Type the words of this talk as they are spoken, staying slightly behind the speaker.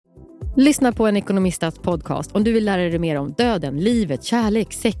Lyssna på en ekonomistas podcast om du vill lära dig mer om döden, livet,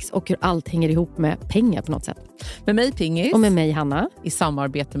 kärlek, sex och hur allt hänger ihop med pengar på något sätt. Med mig Pingis. Och med mig Hanna. I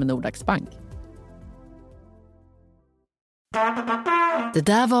samarbete med Nordax Bank. Det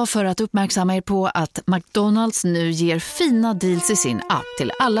där var för att uppmärksamma er på att McDonalds nu ger fina deals i sin app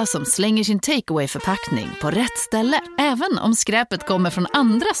till alla som slänger sin takeaway-förpackning på rätt ställe. Även om skräpet kommer från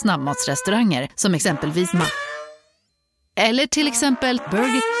andra snabbmatsrestauranger som exempelvis eller till exempel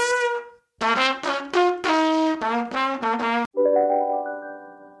Burger.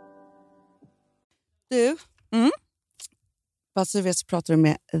 Du, bara så du vet så pratar du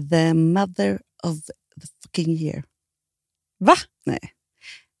med the mother of the fucking year. Va? Nej.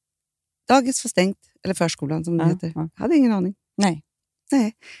 Dagis var stängt, eller förskolan som det heter. Ja. Hade ingen aning. Nej.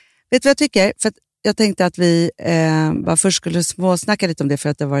 Vet du vad jag tycker? För att jag tänkte att vi bara först skulle småsnacka lite om det för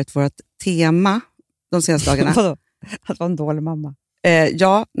att det har varit vårt tema de senaste dagarna. Vadå? Att vara en dålig mamma.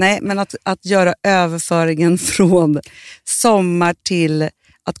 Men att göra överföringen från sommar till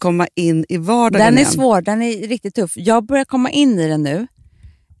att komma in i vardagen. Den är igen. svår, den är riktigt tuff. Jag börjar komma in i den nu.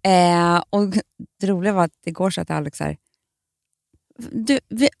 Och det roliga var att igår sa till Alex här.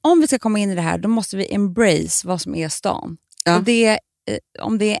 Om vi ska komma in i det här, då måste vi embrace vad som är stan. Ja. Och det,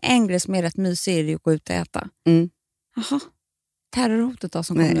 om det är en grej som är rätt mysig är det att gå ut och äta. Mm. Jaha, terrorhotet då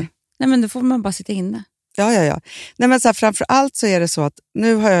som Nej. kommer. Nej, men då får man bara sitta inne. Ja. Nej, men så här, framför allt så är det så att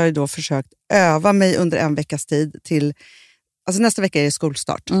nu har jag ju då försökt öva mig under en veckas tid till, alltså nästa vecka är det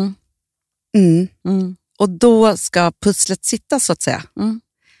skolstart. Och då ska pusslet sitta så att säga.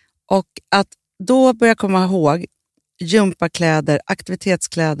 Och att då börja komma ihåg gympakläder,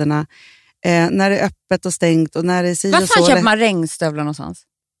 aktivitetskläderna, när det är öppet och stängt och när det är si och så. Vad fan köper man regnstövlar någonstans?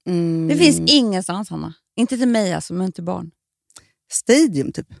 Mm. Det finns ingenstans, Hanna. Inte till mig alltså, men till barn.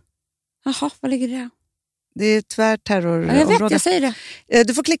 Stadium typ. Jaha, vad ligger det? Det är tvärterrorområde. Ja, jag vet, jag säger det.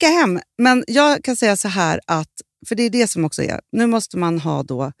 Du får klicka hem. Men jag kan säga så här att, för det är det som också är, nu måste man ha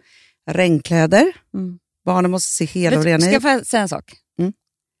då regnkläder. Barnen måste se hela och rena Ska i. jag få säga en sak?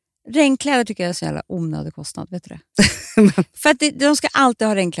 Regnkläder tycker jag är så jävla onödig kostnad, vet du det? För att de ska alltid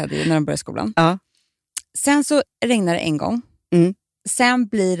ha regnkläder när de börjar skolan. Ja. Sen så regnar det en gång. Sen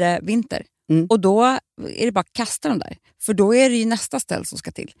blir det vinter. Och då är det bara att kasta dem där. För då är det ju nästa ställ som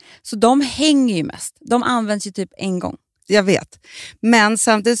ska till. Så de hänger ju mest. De används ju typ en gång. Jag vet. Men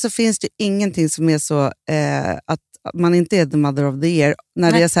samtidigt så finns det ingenting som är så att man inte är the mother of the year.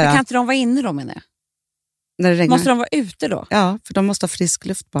 När det är så här, kan inte de vara inne då, menar jag? När det regnar. Måste de vara ute då? Ja, för de måste ha frisk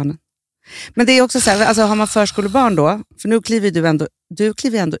luft, barnen. Men det är också så här, alltså har man förskolebarn då, för nu kliver du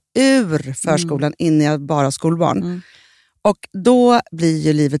kliver ändå ur förskolan in i bara skolbarn. Och då blir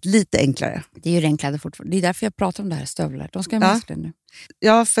ju livet lite enklare. Det är ju regnkläder fortfarande. Det är därför jag pratar om det här stövlar. De ska ha med sig det nu.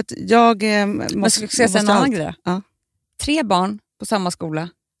 Ja, för att jag ska jag säga en annan grej? Ja. 3 barn på samma skola.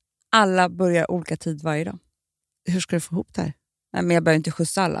 Alla börjar olika tid varje dag. Hur ska du få ihop det här? Nej, men jag behöver inte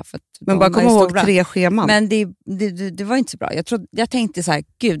skjutsa alla. För att men bara komma ihåg 3 scheman. Men det var inte så bra. Jag tänkte så här,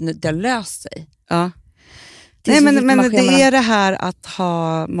 gud, det har löst sig. Ja. Nej, men det är det här att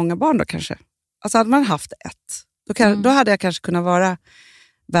ha många barn då kanske. Alltså hade man haft ett, då hade jag kanske kunnat vara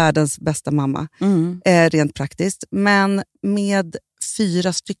världens bästa mamma. Rent praktiskt. Men med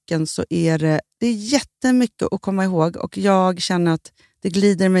 4 stycken så är det är jättemycket att komma ihåg. Och jag känner att det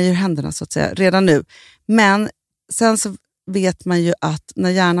glider mig ur händerna så att säga, redan nu. Men sen så vet man ju att när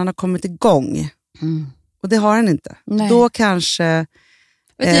hjärnan har kommit igång, och det har den inte, då kanske...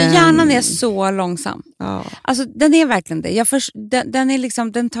 Vet du, hjärnan är så långsam. Ja. Alltså den är verkligen det. Den är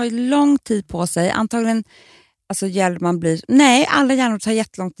liksom, den tar lång tid på sig. Antagligen, alltså man blir... Nej, alla hjärnor tar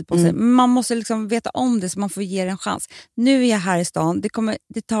jättelång tid på sig. Man måste liksom veta om det så man får ge det en chans. Nu är jag här i stan.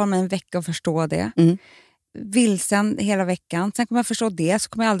 Det tar mig en vecka att förstå det. Vilsen hela veckan. Sen kommer jag förstå det. Så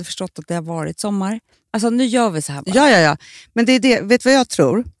kommer jag aldrig förstått att det har varit sommar. Alltså nu gör vi så här bara. Ja. Men det är det. Vet du vad jag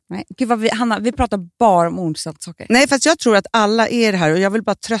tror? Nej. Gud, Hanna, vi pratar bara om ointressanta saker. Nej, fast jag tror att alla är det här. Och jag vill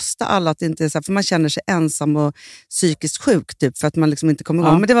bara trösta alla att det inte är så här. För man känner sig ensam och psykiskt sjuk typ. För att man liksom inte kommer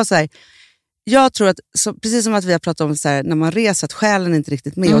igång. Men det var så här. Jag tror att, precis som att vi har pratat om så här, när man reser, att själen är inte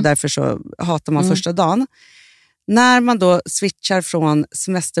riktigt med. Och därför så hatar man första dagen. När man då switchar från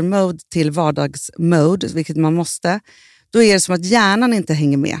semestermode till vardagsmode, vilket man måste, då är det som att hjärnan inte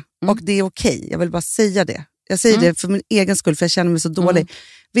hänger med. Och det är okej. Jag vill bara säga det. Jag säger det för min egen skull, för jag känner mig så dålig.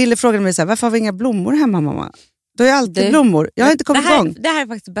 Ville frågade mig så här, varför har vi inga blommor hemma, mamma? Då är jag alltid blommor. Jag har inte kommit igång. Det här är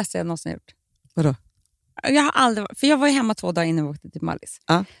faktiskt det bästa jag någonsin gjort. Vadå? Jag har aldrig, för jag var ju hemma 2 dagar innan vi åkte till Mallis.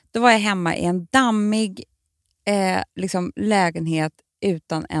 Ja. Då var jag hemma i en dammig liksom lägenhet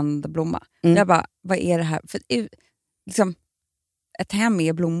utan en blomma. Jag bara, vad är det här? För, liksom, ett hem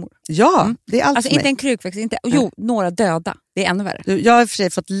med blommor. Ja, det är allt alltså för mig. inte en krukväxt, några döda. Det är ännu värre. Jag har i och för sig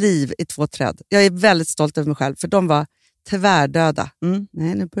fått liv i 2 träd. Jag är väldigt stolt över mig själv, för de var tvärdöda.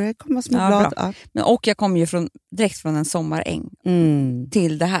 Nej, nu börjar det komma små blad. Ja. Men, och jag kom ju direkt från en sommaräng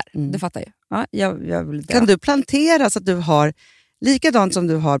till det här. Du fattar ju. Ja, jag vill kan du plantera så att du har likadant som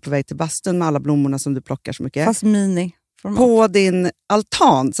du har på väg till bastun med alla blommorna som du plockar så mycket? Fast mini. På din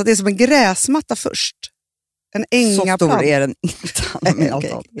altan, så det är som en gräsmatta först. En ängaplan. Så stor är den inte.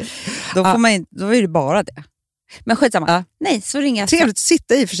 Okay. Då är det bara det. Men skitsamma. Ja. Nej, så ringer jag. Trevligt att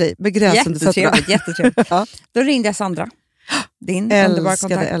sitta i för sig med gräs under fötterna. Jättetrevligt. Ja. Då ringde jag Sandra. Din underbara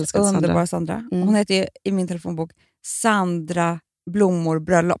kontakt. Underbara Sandra. Hon heter ju i min telefonbok Sandra Blommor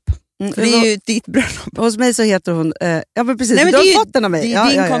Bröllop. För det är ju ditt bröllop. Hos mig så heter hon... ja, men precis. Nej, men du har fått den av mig. Det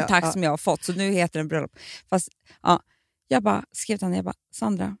är din kontakt som jag har fått. Så nu heter den bröllop. Fast jag bara skrev till henne. Jag bara,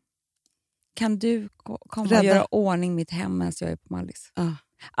 Sandra, kan du komma och göra ordning mitt hem medan jag är på Mallis?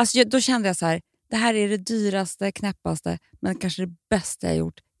 Alltså, då kände jag så här. Det här är det dyraste, knäppaste, men kanske det bästa jag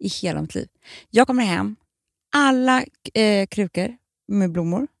gjort i hela mitt liv. Jag kommer hem, alla krukor med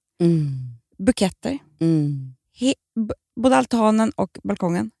blommor, buketter, både altanen och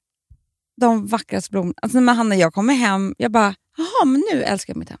balkongen. De vackraste blommorna. Alltså när Hanna och jag kommer hem, jag bara, jaha, men nu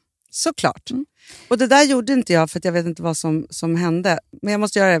älskar jag mitt hem. Såklart. Och det där gjorde inte jag för att jag vet inte vad som hände. Men jag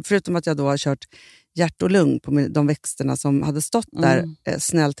måste göra det, förutom att jag då har kört hjärt och lugn på de växterna som hade stått där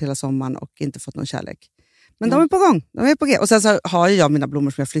snällt hela sommaren och inte fått någon kärlek. Men de är på gång, de är på G. Och sen så har jag mina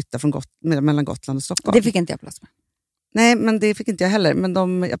blommor som jag flyttar mellan Gotland och Stockholm. Det fick inte jag plats med. Nej, men det fick inte jag heller.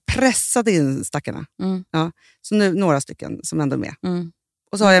 Men jag pressade in stackarna. Ja, så nu några stycken som ändå är med.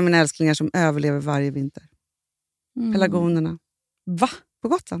 Och så har jag mina älsklingar som överlever varje vinter. Pelargonerna. Va? På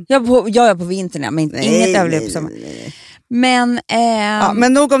Gotland. Jag är på vintern, men inget överlever på sommaren. Men,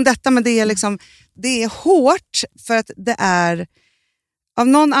 men nog om detta, men det är liksom, det är hårt för att det är, av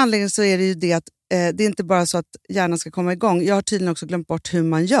någon anledning så är det ju det att det är inte bara så att hjärnan ska komma igång. Jag har tydligen också glömt bort hur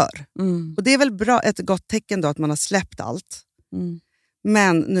man gör. Och det är väl bra, ett gott tecken då att man har släppt allt.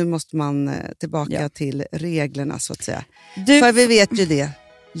 Men nu måste man tillbaka till reglerna så att säga. För vi vet ju det,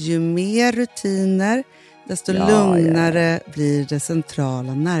 ju mer rutiner, desto lugnare blir det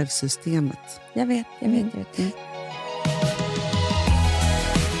centrala nervsystemet. Jag vet.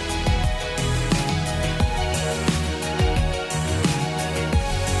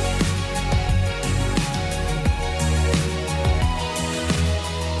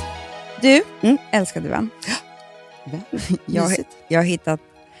 Du, älskade vän. Jag har hittat...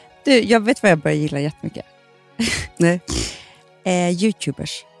 Du, jag vet vad jag börjar gilla jättemycket. Nej.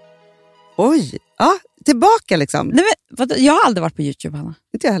 YouTubers. Oj, tillbaka liksom. Nej, men, jag har aldrig varit på YouTube, Hanna.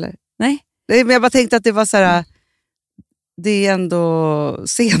 Inte jag heller. Nej. Men jag bara tänkte att det var så här... Det är ändå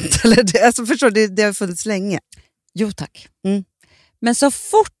sent. Eller alltså förstår du, det har funnits länge. Jo, tack. Men så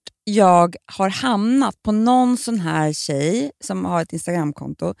fort jag har hamnat på någon sån här tjej som har ett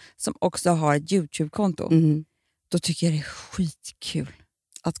Instagramkonto som också har ett YouTube-konto, då tycker jag det är skitkul.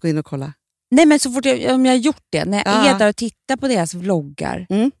 Att gå in och kolla? Nej, men så fort om jag har gjort det, när jag är där och tittar på deras vloggar,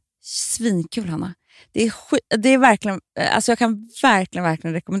 svinkul, Hanna. Det är verkligen, alltså jag kan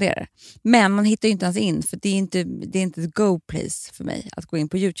verkligen rekommendera det. Men man hittar ju inte ens in, för det är inte ett go-place för mig att gå in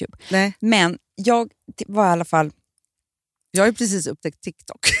på YouTube. Nej. Men jag var i alla fall... Jag har ju precis upptäckt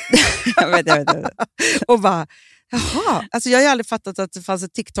TikTok. jag vet. Och bara, jaha. Alltså jag har ju aldrig fattat att det fanns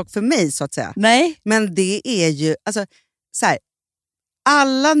ett TikTok för mig så att säga. Nej. Men det är ju, alltså så här,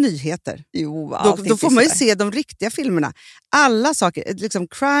 alla nyheter. Då får man ju se de riktiga filmerna. Alla saker, liksom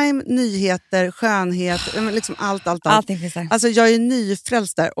crime, nyheter, skönhet, liksom allt. Allting finns där. Alltså jag är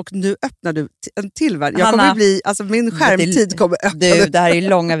nyfrälst där och nu öppnar du en till värld. Jag kommer bli, alltså min skärmtid kommer öppna. Du, det här är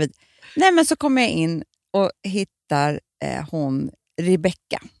långa vid. Nej, men så kommer jag in och hittar hon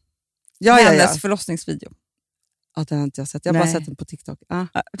Rebecca. Hennes förlossningsvideo. Ja, den har inte jag sett. Jag har bara sett den på TikTok.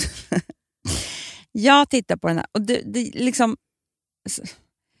 Jag tittar på den här och det liksom...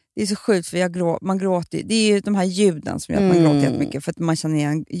 Det är så sjukt för man gråter. Det är ju de här ljuden som gör att man gråter jättemycket, för att man känner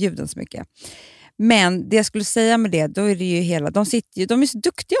igen ljuden så mycket. Men det jag skulle säga med det, då är det ju hela... De är så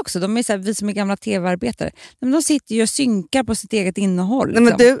duktiga också. De är så här, vi som är gamla tv-arbetare. Men de sitter ju och synkar på sitt eget innehåll. Liksom.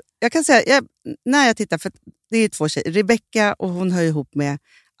 Nej, men du, jag kan säga, när jag tittar, för det är 2 tjejer. Rebecca, och hon hör ihop med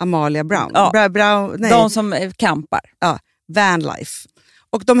Amalia Brown. Ja, de som kampar. Ja, Vanlife.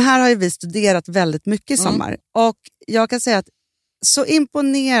 Och de här har ju vi studerat väldigt mycket i sommar. Och jag kan säga att så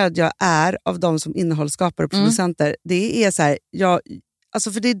imponerad jag är av de som innehållsskapare och producenter. Det är så här,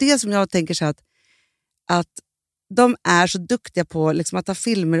 alltså för det är det som jag tänker så här att de är så duktiga på liksom att ta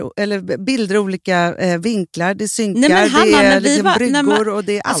filmer eller bilder i olika vinklar. Det synkar, det är liksom bryggor och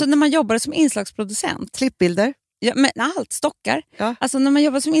det är allt. Alltså när man jobbar som inslagsproducent. Klippbilder. Ja, men allt, stockar. Ja. Alltså när man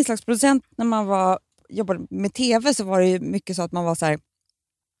jobbade som inslagsproducent, när man jobbade med tv, så var det ju mycket så att man var så här,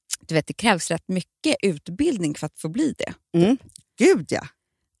 du vet, det krävs rätt mycket utbildning för att få bli det. Gud ja.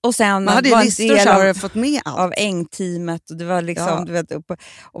 Och sen man hade ju listor så har fått med allt. Av ängteamet, och det var liksom, du vet, uppe,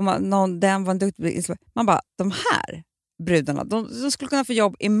 och den var en duktig. Man bara, de här brudarna, de skulle kunna få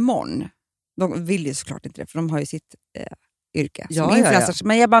jobb imorgon. De vill ju såklart inte det, för de har ju sitt yrke som influencers.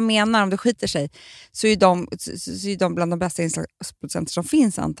 Men jag bara menar, om det skiter sig, så är de bland de bästa inslagsproducenter som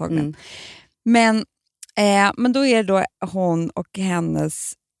finns antagligen. Men då är det då hon och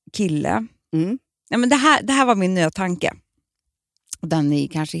hennes kille. Ja, men det här var min nya tanke. Den är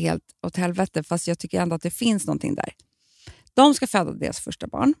kanske helt åt helvete, fast jag tycker ändå att det finns någonting där. De ska föda deras första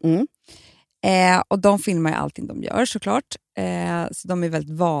barn. Och de filmar ju allting de gör, såklart. Så de är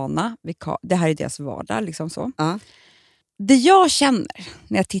väldigt vana. Det här är deras vardag, liksom så. Det jag känner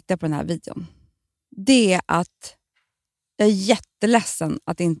när jag tittar på den här videon, det är att jag är jätteledsen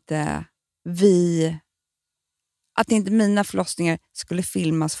att inte mina förlossningar skulle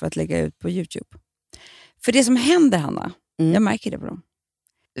filmas för att lägga ut på YouTube. För det som händer, Hanna, jag märker det på dem.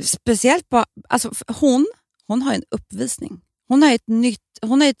 Speciellt på, alltså hon har en uppvisning. Hon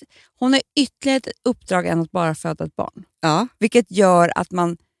har ytterligare ett uppdrag än att bara föda ett barn. Ja. Vilket gör att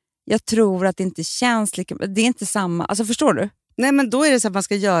jag tror att det inte känns lika, det är inte samma, alltså förstår du? Nej, men då är det så att man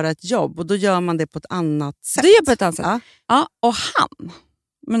ska göra ett jobb, och då gör man det på ett annat sätt. Det gör på ett annat sätt. Ja, och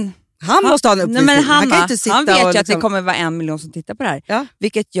han måste ha en uppvisning. Nej, men han kan inte sitta han vet ju och att det kommer vara 1 miljon som tittar på det här. Ja.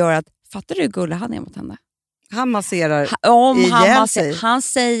 Vilket gör att, fattar du hur gullig han är mot henne? Han masserar ihjäl sig. Han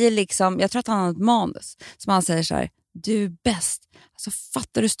säger liksom, jag tror att han har ett manus som han säger så här: du är bäst. Alltså, fattar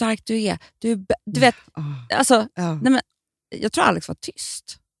du hur stark du är? Du vet, alltså, nej, men jag tror Alex var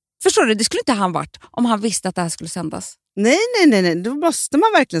tyst. Förstår du? Det skulle inte han varit om han visste att det här skulle sändas. Nej. Då måste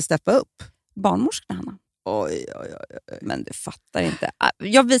man verkligen steppa upp. Barnmorskorna, Hanna. Oj. Men du fattar inte.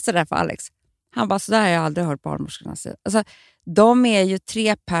 Jag visade det här för Alex. Han bara, så där har jag aldrig hört barnmorskorna säga. Alltså, de är ju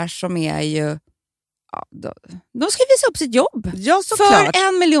 3 pers som är ju... Ja, de ska visa upp sitt jobb. Ja, såklart.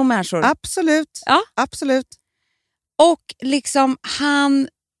 För 1 miljon människor. Absolut. Ja. Absolut. Och liksom han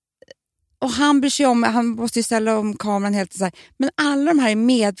bryr sig om, han måste ju ställa om kameran helt så här. Men alla de här är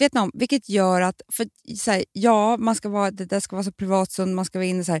medvetna om, vilket gör att, för så här, ja, det ska vara så privatsund, man ska vara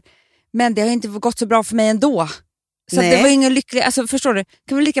inne så här. Men det har inte gått så bra för mig ändå. Så att det var ingen lycklig, alltså förstår du?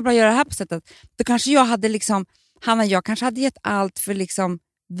 Kan vi lika bra göra det här på sättet? Då kanske jag hade liksom, jag kanske hade gett allt för liksom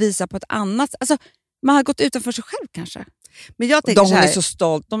visa på ett annat, alltså man har gått utanför sig själv kanske. Men jag tänker de är så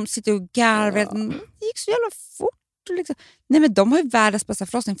stolt, de sitter och garvar, det gick så jävla fort. Liksom. Nej, men de har ju världens bästa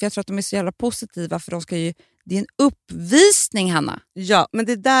förlossning, för jag tror att de är så jävla positiva, för de ska ju, det är en uppvisning, Hanna. Ja, men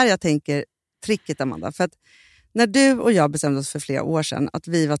det är där jag tänker tricket, Amanda, för att när du och jag bestämde oss för flera år sedan att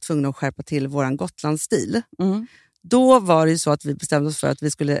vi var tvungna att skärpa till våran Gotlandsstil, då var det ju så att vi bestämde oss för att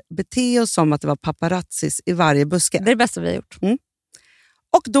vi skulle bete oss som att det var paparazzis i varje buske. Det är det bästa vi har gjort.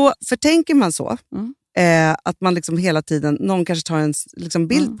 Och då, för tänker man så, att man liksom hela tiden, någon kanske tar en liksom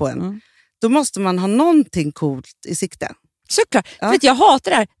bild på en, då måste man ha någonting coolt i sikte. Såklart. Ja. För jag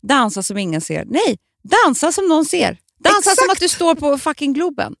hatar det här. Dansa som ingen ser. Nej, dansa som någon ser. Dansa som att du står på fucking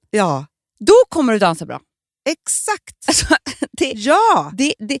Globen. Ja. Då kommer du dansa bra. Exakt. Alltså,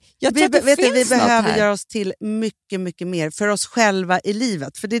 jag tror att vi behöver göra oss till mycket, mycket mer för oss själva i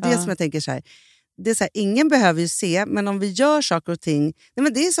livet. För det är det som jag tänker så här. Det är så här, ingen behöver ju se, men om vi gör saker och ting, nej,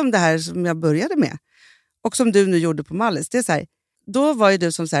 men det är som det här som jag började med. Och som du nu gjorde på Mallis. Det är så här, då var ju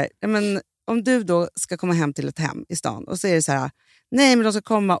du som så här, men om du då ska komma hem till ett hem i stan och så är det så här, nej, men de ska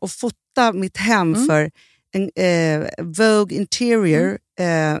komma och fota mitt hem för en Vogue Interior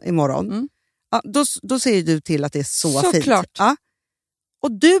imorgon. Ja, då ser ju du till att det är så fint. Ja.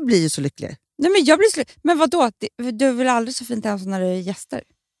 Och du blir ju så lycklig. Nej, men jag blir så lycklig. Men vadå? Du är väl aldrig så fint ens när det är gäster?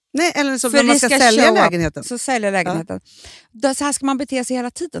 Nej, eller så när man ska sälja lägenheten. Så sälja lägenheten. Ja. Så här ska man bete sig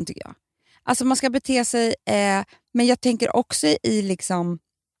hela tiden, tycker jag. Alltså man ska bete sig, men jag tänker också i liksom,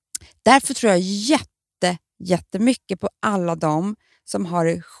 därför tror jag jättemycket på alla de som har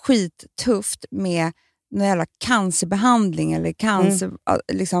det skittufft med någon jävla cancerbehandling eller cancer,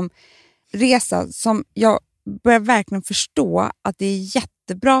 liksom, resa, som jag börjar verkligen förstå att det är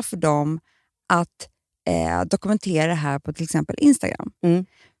jättebra för dem att dokumentera det här på till exempel Instagram.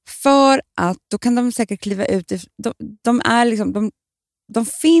 För att då kan de säkert kliva ut, de är liksom, de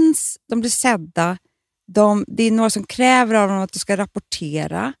finns, de blir sedda, det är några som kräver av dem att de ska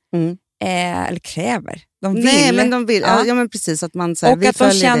rapportera, eller kräver, de vill. Nej, men de vill, ja men precis, att man så här, och att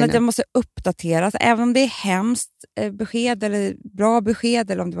de känner att det måste uppdateras, även om det är hemskt besked eller bra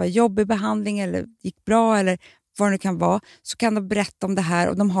besked, eller om det var jobbig behandling eller gick bra eller vad det kan vara, så kan de berätta om det här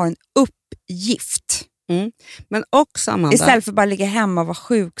och de har en uppgift. Men också Amanda... Istället för att bara ligga hemma och vara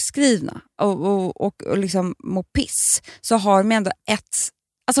sjukskrivna och liksom må piss, så har de ändå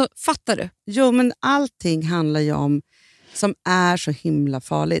alltså fattar du? Jo, men allting handlar ju om, som är så himla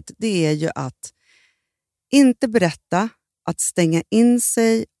farligt, det är ju att inte berätta, att stänga in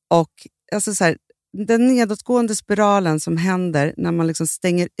sig och alltså så här, den nedåtgående spiralen som händer när man liksom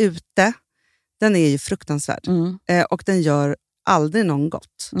stänger ute, den är ju fruktansvärd. Och den gör aldrig någon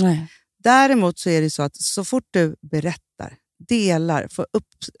gott. Nej. Däremot så är det så att så fort du berättar, delar, får upp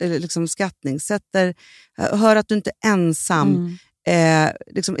liksom skattning, hör att du inte är ensam.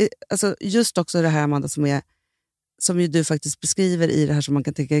 Liksom, alltså just också det här, Amanda, som ju du faktiskt beskriver i det här som man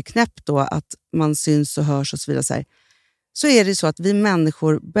kan tänka är knäppt då, att man syns och hörs och så vidare. Så är det så att vi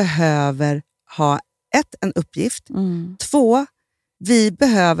människor behöver ha en uppgift. 2, vi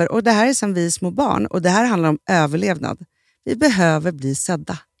behöver, och det här är som vi små barn, och det här handlar om överlevnad. Vi behöver bli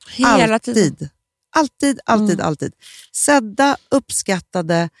sedda. Hela tiden. Alltid. Sedda,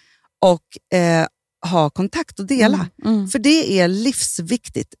 uppskattade och ha kontakt och dela. För det är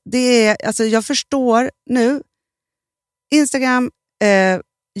livsviktigt. Det är, alltså jag förstår nu, Instagram,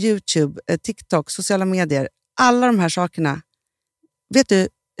 YouTube, TikTok, sociala medier, alla de här sakerna. Vet du,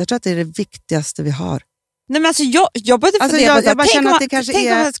 jag tror att det är det viktigaste vi har. Nej, men alltså jag började fundera jag bara känner att det kanske tänk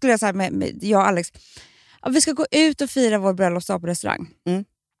är... om jag skulle säga med jag och Alex, att vi ska gå ut och fira vår bröllopsdag på restaurang.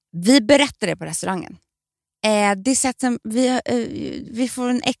 Vi berättar det på restaurangen. Det sätts vi får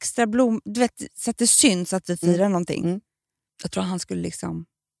en extra blom, du vet, så att det syns att vi firar någonting. Jag tror han skulle liksom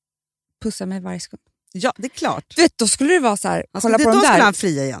pussa mig varje sekund. Ja, det är klart. Du vet, då skulle det vara så här, alltså, kolla på då dem där. skulle han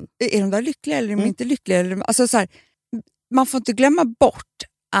fria igen. Är de där lyckliga eller är de inte lyckliga? Eller, alltså så här, man får inte glömma bort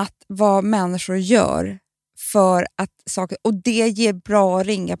att vad människor gör för att saker, och det ger bra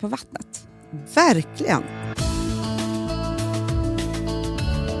ringar på vattnet. Verkligen.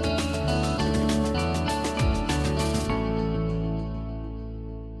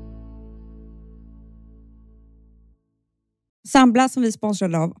 Sambla som vi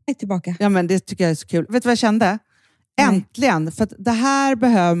sponsrade av är tillbaka. Ja, men det tycker jag är så kul. Vet du vad jag kände? Äntligen! För att det här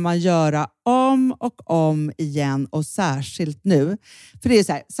behöver man göra om och om igen, och särskilt nu. För det är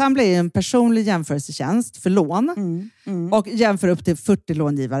så här, Sambla är en personlig jämförelsetjänst för lån och jämför upp till 40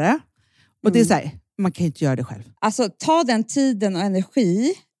 långivare. Och det är så här, man kan ju inte göra det själv. Alltså ta den tiden och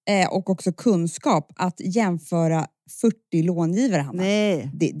energi och också kunskap att jämföra 40 långivare, Hanna. Nej.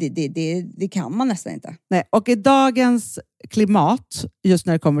 Det kan man nästan inte. Nej. Och i dagens klimat, just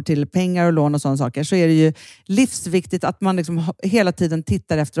när det kommer till pengar och lån och sådana saker, så är det ju livsviktigt att man liksom hela tiden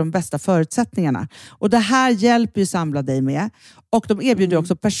tittar efter de bästa förutsättningarna. Och det här hjälper ju Sambla dig med. Och de erbjuder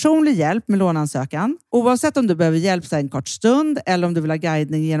också personlig hjälp med låneansökan. Oavsett om du behöver hjälp så en kort stund eller om du vill ha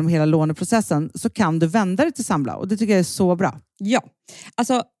guidning genom hela låneprocessen, så kan du vända dig till Sambla. Och det tycker jag är så bra. Ja,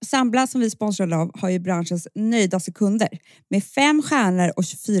 alltså Sambla som vi sponsrar av har ju branschens nöjdaste kunder med 5 stjärnor och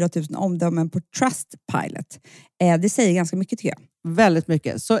 24 000 omdömen på Trustpilot. Det säger ganska mycket, tycker jag. Väldigt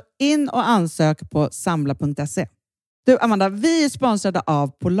mycket. Så in och ansök på sambla.se. Du Amanda, vi är sponsrade av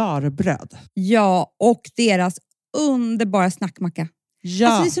Polarbröd. Ja, och deras underbara snackmacka. Ja.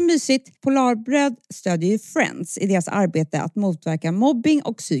 Alltså det är så mysigt. Polarbröd stödjer ju Friends i deras arbete att motverka mobbing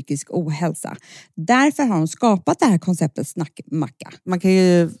och psykisk ohälsa. Därför har de skapat det här konceptet snackmacka. Man kan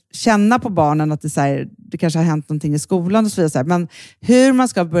ju känna på barnen att det kanske har hänt någonting i skolan och så vidare. Men hur man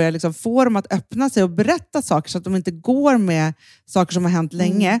ska börja liksom få dem att öppna sig och berätta saker så att de inte går med saker som har hänt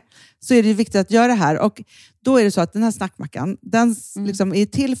länge, så är det ju viktigt att göra det här. Och då är det så att den här snackmackan, den liksom är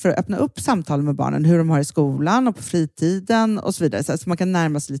till för att öppna upp samtal med barnen. Hur de har i skolan och på fritiden och så vidare. Så man kan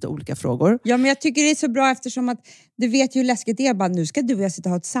närma sig lite olika frågor. Ja, men jag tycker det är så bra eftersom att du vet ju hur läskigt det är. Bara, nu ska du och jag sitta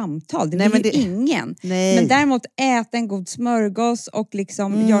och ha ett samtal. Det vill ju ingen. Nej. Men däremot äta en god smörgås och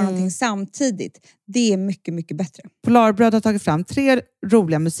liksom göra någonting samtidigt. Det är mycket, mycket bättre. Polarbröd har tagit fram 3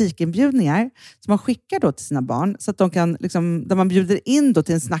 roliga musikinbjudningar som man skickar då till sina barn. Så att de kan, liksom, där man bjuder in då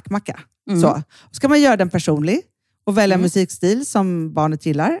till en snackmacka. Så ska man göra den personlig och välja musikstil som barnet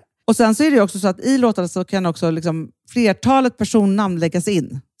gillar. Och sen så är det också så att i låtarna så kan också liksom flertalet personnamn läggas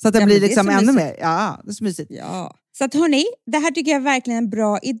in. Så att det blir liksom ännu mer. Ja, det är så mysigt. Ja. Så att hörni, det här tycker jag är verkligen en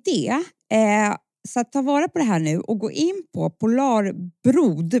bra idé. Så att ta vara på det här nu och gå in på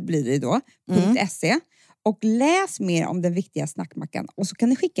polarbrod blir det då, .se och läs mer om den viktiga snackmackan. Och så kan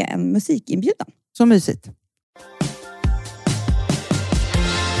ni skicka en musikinbjudan. Så mysigt.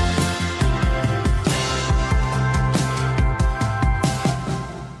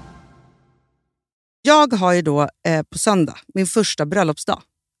 Jag har ju då på söndag min första bröllopsdag.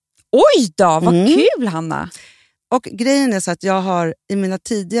 Oj då, vad kul Hanna! Och grejen är så att jag har i mina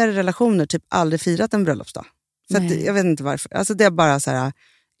tidigare relationer typ aldrig firat en bröllopsdag. För att, jag vet inte varför. Alltså det har bara så här,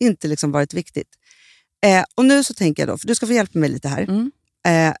 inte liksom varit viktigt. Och nu så tänker jag då, för du ska få hjälpa mig lite här,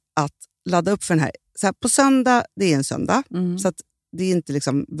 att ladda upp för den här. Så här, på söndag, det är en söndag, så att det är inte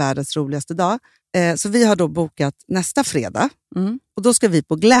liksom världens roligaste dag. Så vi har då bokat nästa fredag, och då ska vi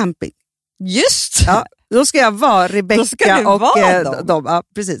på glamping. Just! Ja, då ska jag vara Rebecca och dem. Ja,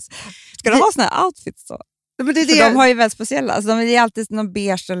 precis. Ska de ha såna här outfits då? Men det är de har ju väldigt speciella. Alltså, de är alltid någon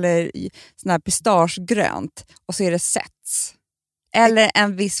beige eller sån här pistagegrönt. Och så är det sets. Eller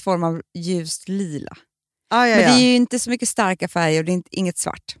en viss form av ljust lila. Men det är ju inte så mycket starka färger och det är inget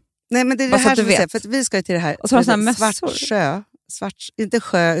svart. Nej, men det är det här som vi ser. För att vi ska ju till det här. Och så har de mössor. Svart sjö. Inte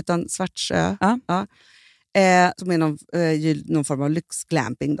sjö, utan svart sjö. Ja. Som är någon form av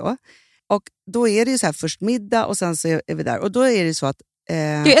lyxglamping då. Och då är det ju så här först middag och sen så är vi där. Och då är det så att...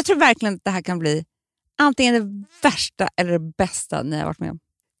 Jag tror verkligen att det här kan bli antingen det värsta eller det bästa ni har varit med om.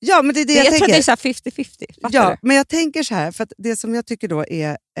 Ja, men det är det jag tänker. Jag tror det är så här 50-50. Ja, men jag tänker så här, för att det som jag tycker då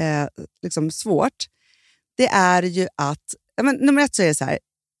är liksom svårt, det är ju att... nummer ett så är det så här,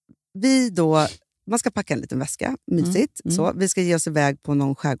 man ska packa en liten väska, mysigt. Så. Vi ska ge oss iväg på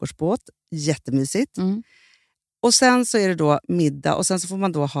någon skärgårdsbåt, jättemysigt. Och sen så är det då middag och sen så får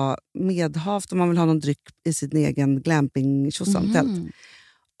man då ha medhavt om man vill ha någon dryck i sin egen glamping-tjosan-tält.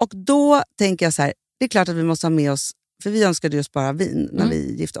 Och då tänker jag så här, det är klart att vi måste ha med oss, för vi önskade just bara vin när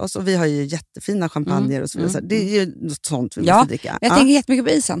vi gifte oss. Och vi har ju jättefina champagner och så vidare. Det är ju något sånt vi måste dricka. Jag tänker jättemycket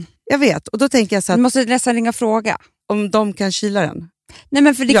på isen. Jag vet, och då tänker jag så att... Du måste nästan ringa och fråga. Om de kan kyla den. Nej,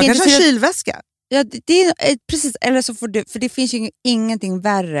 men för det jag kan kanske har kylväska. Ja, det är precis, eller så får du, för det finns ju ingenting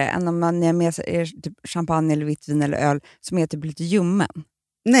värre än om man är med typ champagne eller vitt vin eller öl som är typ lite ljummen.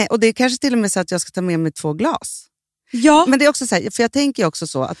 Nej, och det är kanske till och med så att jag ska ta med mig 2 glas. Ja. Men det är också så här, för jag tänker också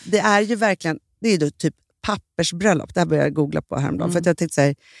så att det är ju verkligen, det är ju typ pappersbröllop. Det här började jag googla på häromdagen. För att jag tänkte så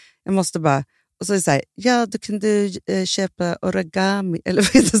här, jag måste bara, och så är det så här, ja då kan du köpa origami, eller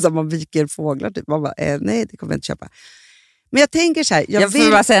vad heter det som man viker fåglar typ. Man bara, nej det kommer jag inte köpa. Men jag tänker så här, jag vill...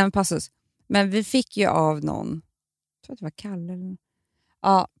 får bara säga en passus. Men vi fick ju av någon, jag tror att det var Kalle eller...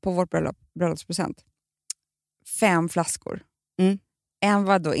 Ja, på vårt bröllopspresent. 5 flaskor. En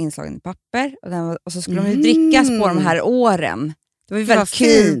var då inslagen i papper och så skulle de ju drickas på de här åren. Det var ju väldigt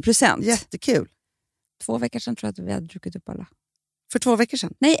kul present. Jättekul. 2 veckor sedan tror jag att vi hade druckit upp alla. För 2 veckor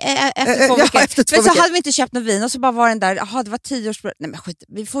sedan? Nej, efter 2 veckor. Efter 2 men veckor. Så hade vi inte köpt något vin och så bara var den där, jaha det var 10-årsbröllop. Nej men skit,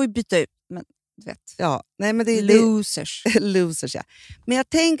 vi får ju byta ut. Men du vet. Ja, nej men det är... Losers. Losers, ja. Men jag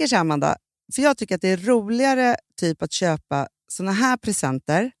tänker så här, Amanda, för jag tycker att det är roligare typ att köpa såna här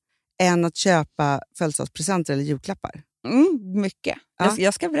presenter än att köpa födelsedagspresenter eller julklappar. Mycket. Ja.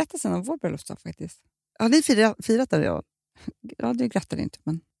 Jag ska berätta sen om vår bröllopsdag faktiskt. Har ni firat det redan? Ja, du grattar inte.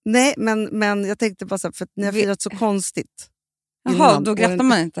 Men... Nej, men jag tänkte bara så här, för att ni har firat så konstigt. Jaha, då grattar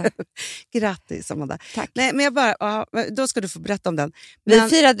man inte. Grattis, Amanda. Tack. Nej, men jag bara, då ska du få berätta om den. Vi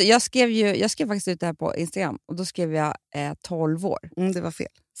firade, jag skrev faktiskt ut det här på Instagram och då skrev jag 12 år. Det var fel.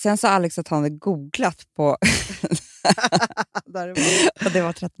 Sen sa Alex att han hade googlat på... och det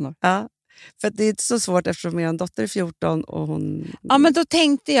var 13 år. Ja, för att det är inte så svårt eftersom er dotter är 14 och hon... Ja, men då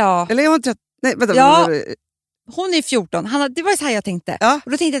tänkte jag... Eller är hon 13? Nej, vänta. Ja, hon är 14. Det var så här jag tänkte. Ja.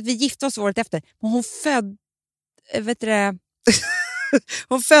 Och då tänkte jag att vi gifte oss året efter. Men hon född... Vet du det?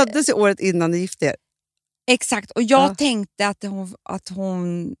 Hon föddes i året innan ni gifte er. Exakt, och jag tänkte att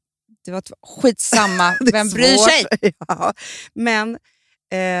hon det var skitsamma, vem bryr sig? Ja. Men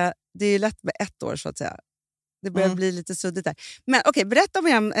det är ju lätt med 1 år så att säga. Det börjar bli lite suddigt där. Men okej, berätta om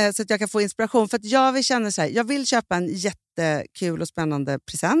er så att jag kan få inspiration. För att jag vill känna så här, jag vill köpa en jättekul och spännande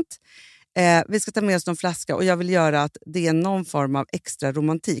present. Vi ska ta med oss någon flaska och jag vill göra att det är någon form av extra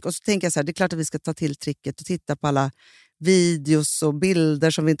romantik. Och så tänker jag så här, det är klart att vi ska ta till tricket och titta på alla videos och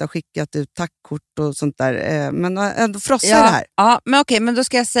bilder som vi inte har skickat ut, tackkort och sånt där. Men ändå frossa det här. Ja, men okej, men då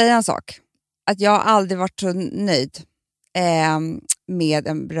ska jag säga en sak. Att jag har aldrig varit så nöjd med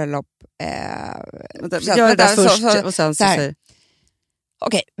en bröllop. Gör det där först och sen så säger...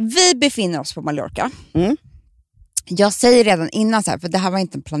 Okej, vi befinner oss på Mallorca. Jag säger redan innan så här, för det här var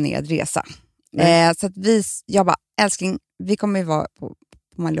inte en planerad resa. Så att jag bara, älskling, vi kommer ju vara på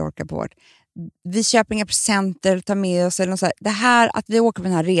Mallorca på vårt. Vi köper inga presenter, tar med oss eller något så här. Det här att vi åker på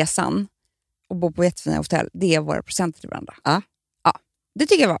den här resan och bor på jättefina hotell, det är våra presenter till varandra. Ja, det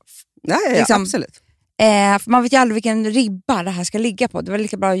tycker jag var. Ja, liksom, absolut. För man vet ju aldrig vilken ribba det här ska ligga på. Det var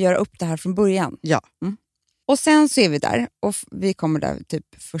lika bra att göra upp det här från början. Ja. Och sen så är vi där och vi kommer där typ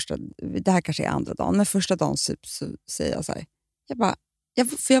det här kanske är andra dagen, men första dagen så säger jag så här.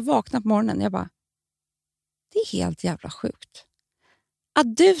 För jag vaknar på morgonen, jag bara, det är helt jävla sjukt.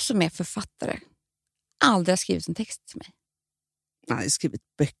 Att du som är författare aldrig har skrivit en text till mig. Han har skrivit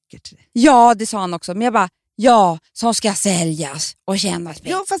böcker till dig. Ja, det sa han också. Men jag bara, Ja, som ska säljas och tjänas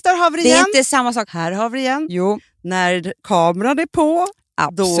pengar. Jo, fast där har vi det Det igen. är inte samma sak. Här har vi det igen. Jo. När kameran är på,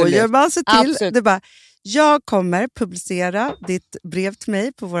 då Absolut. gör man sig till. Absolut. Det är bara, jag kommer publicera ditt brev till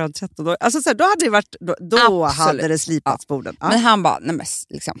mig på våran 13 år. Alltså så här, då hade det varit, då hade det slipats på orden. Ja. Men han bara, nej men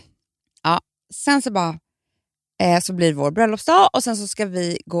liksom. Ja. Sen så bara, så blir det vår bröllopsdag och sen så ska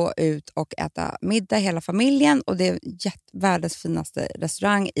vi gå ut och äta middag hela familjen och det är världens finaste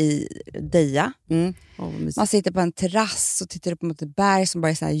restaurang i Deja. Man sitter på en terrass och tittar upp mot ett berg som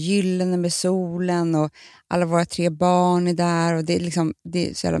bara är så här gyllene med solen och alla våra 3 barn är där och det är liksom, det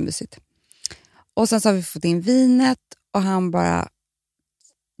är så jävla mysigt. Och sen så har vi fått in vinet och han bara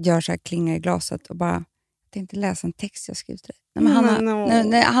gör så här, klingar i glaset och bara, jag tänkte läsa en text jag skrivit till dig. Nej,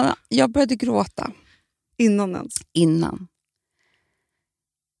 men jag började gråta. Innan.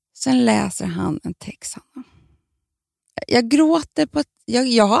 Sen läser han en text. Jag gråter på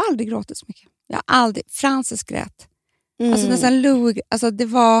jag har aldrig gråtit så mycket. Jag har aldrig. Frances grät. Alltså nästan Louis. Alltså det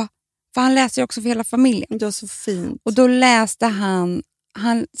var, för han läser ju också för hela familjen. Det var så fint. Och då läste han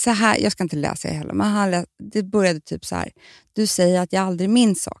så här, jag ska inte läsa det heller, men det började typ så här. Du säger att jag aldrig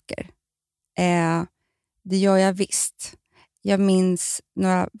minns saker. Det gör jag visst. Jag minns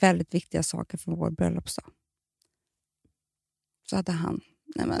några väldigt viktiga saker från vår bröllopsdag. Så hade han.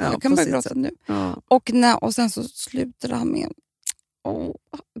 Nej, men jag kan bara gråta nu. Ja. Och sen så slutade han med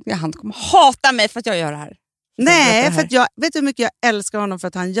han kommer hata mig för att jag gör det här. Nej, för att vet du hur mycket jag älskar honom för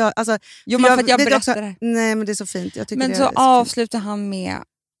att han gör... Alltså, men för att jag berättar också, det här. Nej, men det är så fint. Jag tycker men det så är avslutar han med...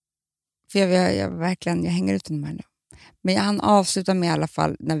 För jag verkligen, jag hänger ut honom här nu. Men han avslutar med i alla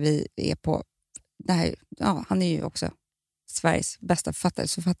fall när vi är på... Det här, han är ju också Sveriges bästa författare,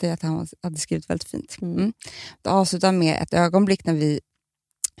 så fattar jag att han hade skrivit väldigt fint. Då avslutar med ett ögonblick när vi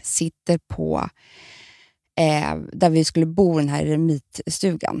sitter på där vi skulle bo i den här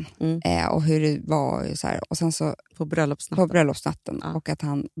eremitstugan och hur det var så här, och sen så på bröllopsnatten och att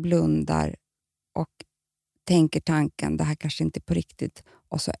han blundar och tänker tanken, det här kanske inte är på riktigt,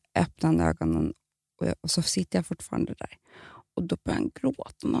 och så öppnar han ögonen och så sitter jag fortfarande där. Och då började han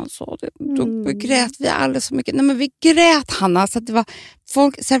gråta när han sa det. Då grät vi alldeles så mycket. Nej, men vi grät, Hanna. Så att det var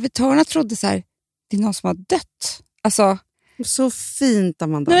servitörerna trodde så här, det är någon som har dött. Alltså, så fint,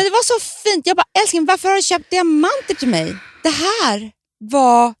 Amanda. Nej, men det var så fint. Jag bara, älskling, varför har du köpt diamanter till mig? Det här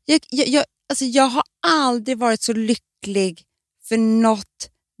var... Jag har aldrig varit så lycklig för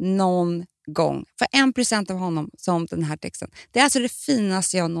någon gång. För 1% av honom som den här texten. Det är alltså det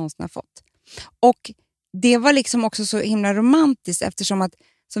finaste jag någonsin har fått. Och det var liksom också så himla romantiskt eftersom att,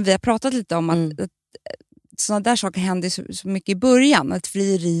 som vi har pratat lite om, att sådana där saker hände så mycket i början, ett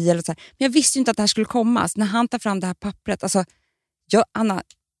frieri eller så här. Men jag visste ju inte att det här skulle komma. Så när han tar fram det här pappret, alltså, Anna,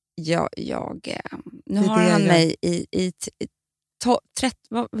 nu har han mig i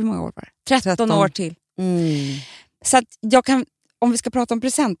 13, hur många år var det? 13 år till. Så att jag kan, om vi ska prata om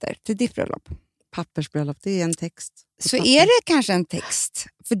presenter till ditt bröllop. Pappersbröllop, det är en text. Så är det kanske en text.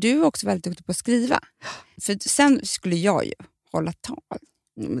 För du är också väldigt duktig på att skriva. För sen skulle jag ju hålla tal.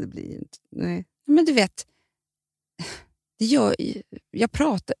 Men det blir ju inte, nej. Men du vet, jag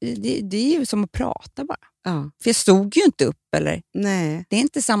pratar, det är ju som att prata bara. Ja. För jag stod ju inte upp, eller? Nej. Det är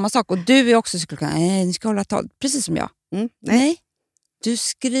inte samma sak. Och du är också såklart, ni ska hålla tal, precis som jag. Nej. Du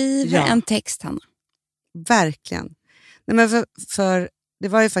skriver en text, Hanna. Verkligen. Nej, men för det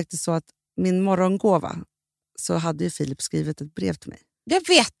var ju faktiskt så att min morgongåva så hade ju Filip skrivit ett brev till mig. Jag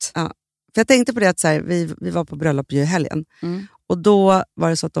vet. Ja. För jag tänkte på det att så här, vi var på bröllop i helgen. Och då var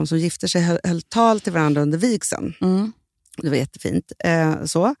det så att de som gifter sig höll tal till varandra under vigseln. Det var jättefint.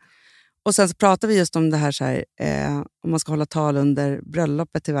 Så. Och sen så pratade vi just om det här, så här om man ska hålla tal under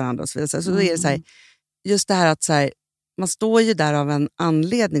bröllopet till varandra och så vidare. Så då är det så här, just det här att så här, man står ju där av en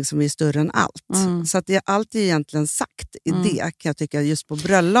anledning som är större än allt. Så att allt är egentligen sagt i det, kan jag tycka, just på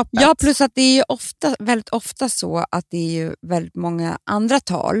bröllopet. Ja, plus att det är ju väldigt ofta så att det är ju väldigt många andra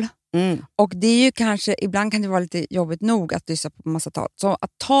tal. Och det är ju kanske, ibland kan det vara lite jobbigt nog att lyssna på massa tal. Så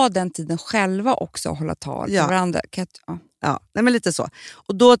att ta den tiden själva också och hålla tal till varandra. Ja, nej, men lite så.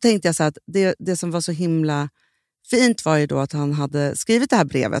 Och då tänkte jag så att det som var så himla fint var ju då att han hade skrivit det här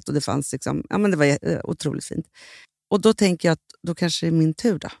brevet och det fanns liksom, ja men det var otroligt fint. Och då tänker jag att då kanske det är min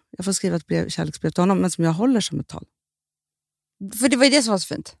tur då. Jag får skriva ett kärleksbrev till honom, men som jag håller som ett tal. För det var ju det som var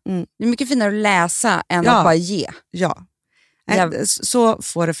så fint. Det är mycket finare att läsa än att bara ge. Ja. Så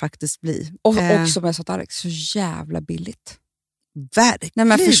får det faktiskt bli. Och som jag sa till Alex, så jävla billigt. Verkligen. Nej,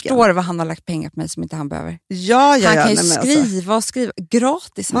 men jag förstår vad han har lagt pengar på mig som inte han behöver. Han kan ju skriva och skriva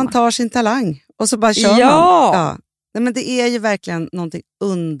gratis. Man tar sin talang och så bara kör man. Ja. Nej, men det är ju verkligen någonting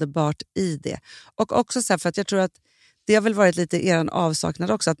underbart i det. Och också så här, för att jag tror att det har väl varit lite er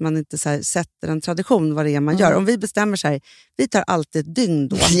avsaknad också, att man inte så här, sätter en tradition vad det är man gör. Om vi bestämmer så här, vi tar alltid ett dygn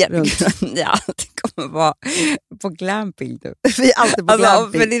då. Ja, det kommer vara på glamping. Du. Vi är alltid på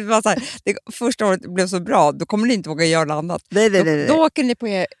glamping. För det var så här, första året blev så bra, då kommer ni inte våga göra något annat. Nej. Då åker ni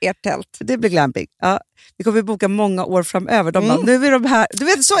på ert tält. Det blir glamping. Ja, vi kommer boka många år framöver. De bara, nu är de här. Du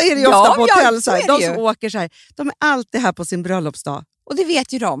vet, så är det ju ofta på hotell. Så här. De som åker så här, de är alltid här på sin bröllopsdag. Och det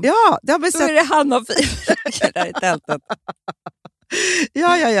vet ju de. Ja, det har vi så sett. Är det han och Filip där i tältet.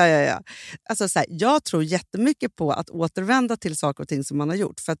 Ja. Alltså, så här, jag tror jättemycket på att återvända till saker och ting som man har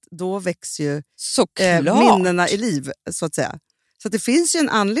gjort. För att då växer ju minnena i liv, så att säga. Så att det finns ju en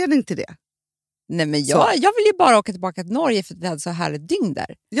anledning till det. Nej, men jag vill ju bara åka tillbaka till Norge för att vi hade så härligt dygn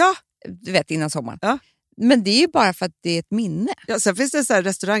där. Ja. Du vet, innan sommaren. Ja. Men det är ju bara för att det är ett minne. Ja, sen finns det så här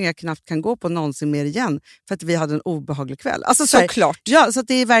restauranger jag knappt kan gå på någonsin mer igen. För att vi hade en obehaglig kväll. Alltså, såklart. Ja, så att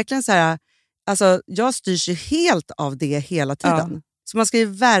det är verkligen så här. Alltså, jag styrs ju helt av det hela tiden. Ja. Så man ska ju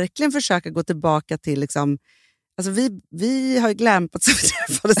verkligen försöka gå tillbaka till liksom... Alltså vi har ju glampat så vi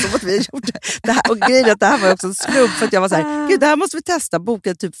träffades som att vi gjorde det här. Och grejen är att det här var också en slump. För att jag var så här, gud, det här måste vi testa.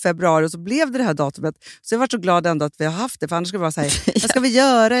 Boka typ februari och så blev det här datumet. Så jag var så glad ändå att vi har haft det. För annars skulle det vara så här, vad ska vi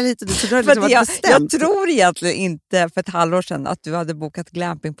göra? Lite, så det liksom jag tror egentligen inte för ett halvår sedan att du hade bokat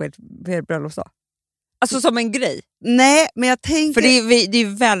glamping på er bröllopsdag. Alltså som en grej. Nej, men jag tänker... För det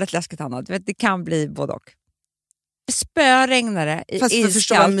är väldigt läskigt, Anna. Du vet, det kan bli både och. Spöregnare. Fast för att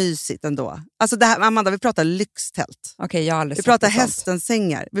förstå vad mysigt ändå. Alltså det här, Amanda, vi pratar lyxtält. Okay, jag har aldrig vi pratar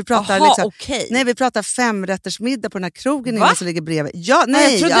hästensängar. Vi pratar nej, vi pratar 5-rättersmiddag på den här krogen innan som ligger bredvid. Ja,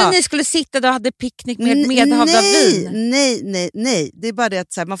 nej, jag trodde ni skulle sitta där och hade picknick med medhavda vin. Nej. Det är bara det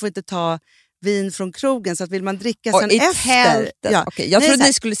att så här, man får inte ta vin från krogen, så att vill man dricka sen efter. Ja. Okay, jag trodde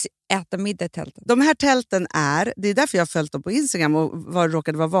ni skulle äta middag i tälten. De här tälten det är därför jag har följt dem på Instagram och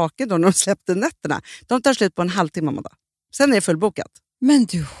råkade vara vaken då när de släppte nätterna. De tar slut på en halvtimme, Amanda. Sen är det fullbokat. Men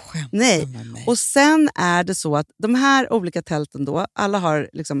du skämtar med mig. Och sen är det så att de här olika tälten då, alla har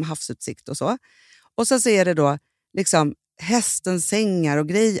liksom havsutsikt och så. Och så är det då liksom hästensängar och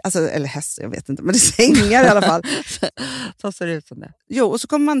grejer, alltså, eller häst, jag vet inte, men det är sängar i alla fall. Så ser det ut som det. Jo, och så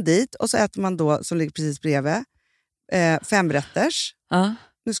kommer man dit och så äter man då, som ligger precis bredvid, 5-rätters.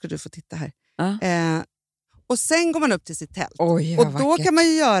 Nu ska du få titta här. Och sen går man upp till sitt tält. Oj, och då kan man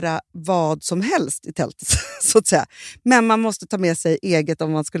ju göra vad som helst i tältet, så att säga. Men man måste ta med sig eget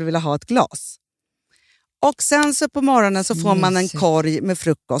om man skulle vilja ha ett glas. Och sen så på morgonen så får man en korg med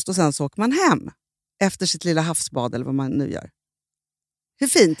frukost och sen så åker man hem. Efter sitt lilla havsbad eller vad man nu gör. Hur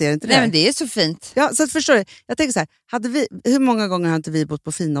fint är det inte det? Nej, men det är så fint. Ja, så att förstår du, jag tänker så här, hur många gånger har inte vi bott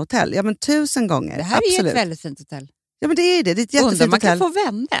på fina hotell? Ja, men 1000 gånger. Det här absolut. är ju ett väldigt fint hotell. Ja, men det är det. Det är ett jättefint hotell. Man kan få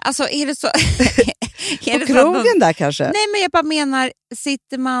vänner. Alltså, är det så... är på krogen där kanske? Nej, men jag bara menar,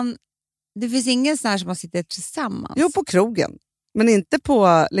 sitter man... Det finns ingen sån här som man sitter tillsammans. Jo, på krogen. Men inte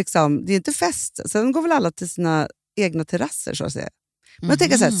på, liksom, det är inte fest. Sen går väl alla till sina egna terrasser, så att säga. Men jag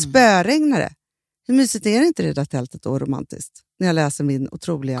tänker så här, spöregnare. Hur mysigt är det inte det där tältet då, romantiskt? När jag läser min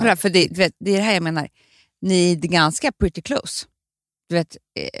otroliga... Kolla, för det är det här jag menar. Ni är ganska pretty close. Du vet,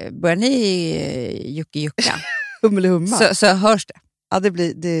 börjar ni jucka hummelihumma. Så hörs det. Ja, det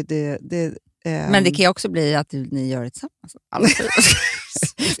blir... Men det kan ju också bli att ni gör det tillsammans.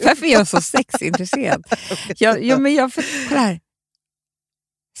 Varför är jag så sexintresserad? Men jag får... Kolla här.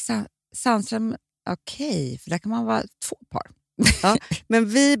 Sandström, okej, för där kan man vara 2 par. Ja, men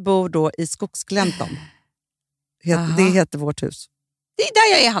vi bor då i Skogsgläntan. Det heter vårt hus. Det är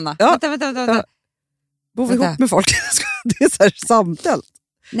där jag är, Hanna. Ja. Vänta. Ja. Bor vi ihop med folk? Det är så här samtält.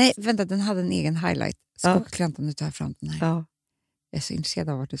 Nej, vänta, den hade en egen highlight. Skogsgläntan, nu tar jag fram den här. Ja. Jag är så intresserad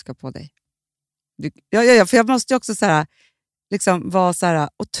av vart du ska på dig. Ja, för jag måste ju också så här, liksom vara så här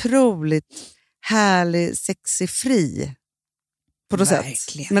otroligt härlig, sexy, fri på något sätt.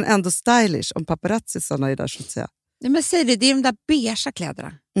 Men ändå stylish, om paparazzis sådana är där, så att säga. Nej, men säg det är de där beigea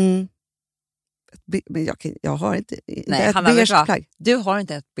kläderna. Men jag har inte Nej, ett Hanna, beige plagg. Du har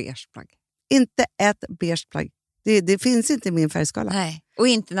inte ett beige plagg. Inte ett beige plagg. Det finns inte i min färgskala. Nej, och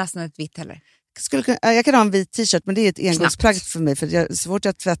inte nästan ett vitt heller. Jag kan ha en vit t-shirt, men det är ett engångsplagg för mig. För så fort jag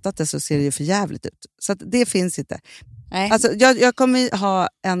har tvättat det så ser det ju för jävligt ut. Så att det finns inte. Nej. Alltså, jag kommer ha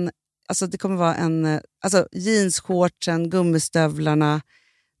en... Alltså, det kommer vara en... Alltså, jeansshortsen, gummistövlarna,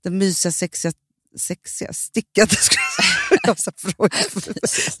 den mysiga, sexiga stickade...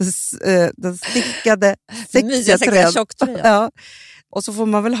 den stickade, sexiga tröjan. Ja. Och så får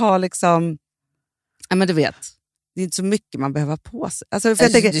man väl ha liksom... Ja, men du vet... Det är inte så mycket man behöver på sig. Alltså, för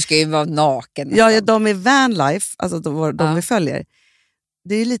jag tänker, du ska ju vara naken. Ja, de är vanlife, alltså de vi följer.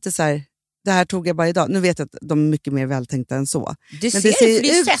 Det är lite så här, det här tog jag bara idag. Nu vet jag att de är mycket mer vältänkta än så. Det men ser det ser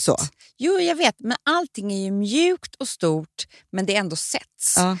ju ut sätt. så. Jo, jag vet. Men allting är ju mjukt och stort, men det är ändå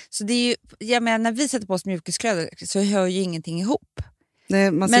sätts. Ja. Så det är ju, jag menar, när vi sätter på oss mjukiskläder så hör ju ingenting ihop.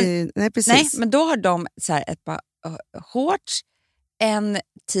 Nej, nej, precis. Nej, men då har de så här ett par shorts, en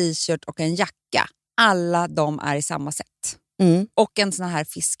t-shirt och en jacka. Alla de är i samma sätt. Mm. Och en sån här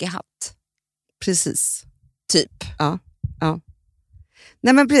fiskehatt. Precis. Typ. Ja.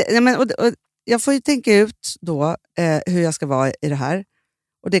 Nej, men, och jag får ju tänka ut då hur jag ska vara i det här.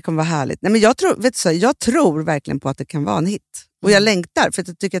 Och det kommer vara härligt. Nej, men jag tror verkligen på att det kan vara en hit. Och jag längtar för att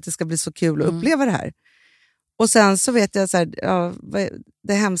jag tycker att det ska bli så kul att uppleva det här. Och sen så vet jag så här, vad är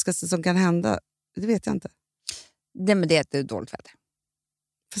det hemskaste som kan hända. Det vet jag inte. Nej, men det är ett dåligt väder.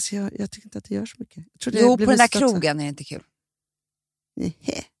 Fast jag tycker inte att det gör så mycket. Jo, på den där krogen är det inte kul. Nej.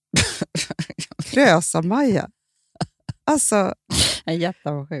 Krösa-Maja. Alltså. Jag är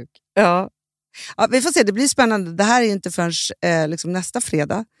jättesjuk. Ja, vi får se. Det blir spännande. Det här är ju inte förrän liksom nästa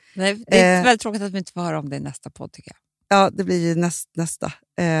fredag. Nej, det är väldigt tråkigt att vi inte får höra om det i nästa podd, tycker jag. Ja, det blir ju nästa.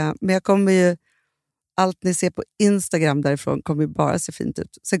 Men jag kommer ju... Allt ni ser på Instagram därifrån kommer ju bara se fint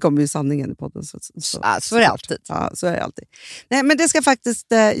ut. Sen kommer ju sanningen i podden. Så är det alltid. Ja, så är det alltid. Nej, men det ska faktiskt...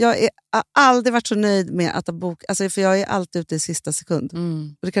 Jag har aldrig varit så nöjd med att ha bok... Alltså, för jag är alltid ute i sista sekund.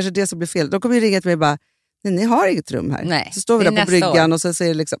 Och det kanske är det som blir fel. De kommer ju ringa till mig och bara... Nej, ni har inget rum här. Nej, så står vi där på bryggan och så är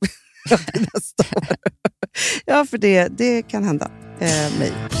det liksom... nästa år. Ja, för det kan hända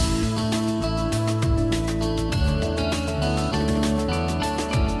mig.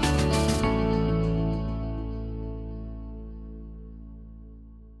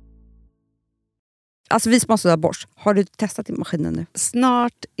 Alltså vi sponsrar Bosch. Har du testat i maskinen nu?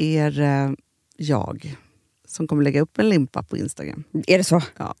 Snart är jag som kommer lägga upp en limpa på Instagram. Är det så?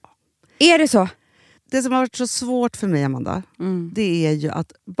 Ja. Är det så? Det som har varit så svårt för mig, Amanda, det är ju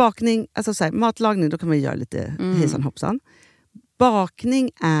att bakning, alltså så här, matlagning, då kan man göra lite hejsan hoppsan.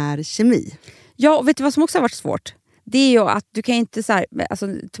 Bakning är kemi. Ja, och vet du vad som också har varit svårt? Det är ju att du kan inte så här,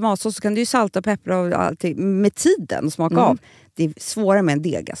 alltså tomatsås så kan du ju salta och peppra och allting med tiden och smaka av. Det är svårare med en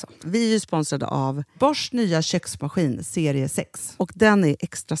deg alltså. Vi är ju sponsrade av Bosch nya köksmaskin serie 6. Och den är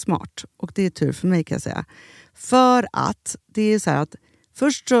extra smart. Och det är tur för mig, kan jag säga. För att det är så här att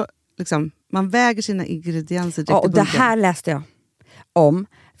först så liksom, man väger sina ingredienser direkt i och bunken. det här läste jag om.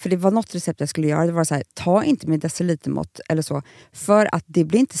 För det var något recept jag skulle göra. Det var så här, ta inte med decilitermått eller så. För att det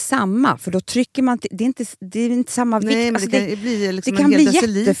blir inte samma. För då trycker man... Det är inte samma vikt. Nej, men alltså det kan bli liksom det kan en hel bli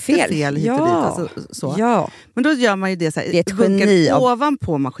deciliter jättefel. Fel hit och dit. Alltså, så. Ja. Men då gör man ju det så här. Det är ett geni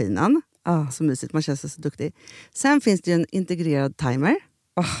ovanpå maskinen. Så mysigt, man känns så duktig. Sen finns det ju en integrerad timer.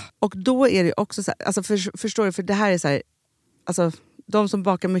 Och då är det också så här, alltså förstår du, för det här är så här, alltså de som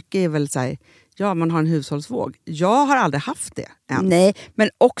bakar mycket är väl så här, ja, man har en hushållsvåg. Jag har aldrig haft det än. Nej, men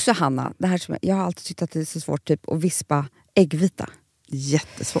också Hanna, det här som jag har alltid tyckt att det är så svårt typ att vispa äggvita.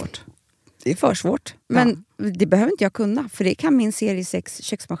 Jättesvårt. Det är för svårt. Men det behöver inte jag kunna, för det kan min serie 6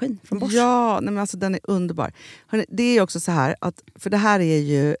 köksmaskin från Bosch. Ja, nej, men alltså den är underbar. Hörrni, det är också så här, att, för det här är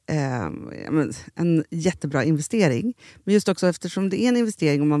ju en jättebra investering. Men just också eftersom det är en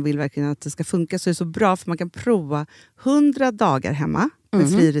investering och man vill verkligen att det ska funka, så är det så bra, för man kan prova 100 dagar hemma med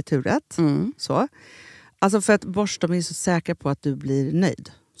fri returrätt. Så. Alltså för att Bosch, de är så säkra på att du blir